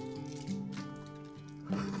 Pa.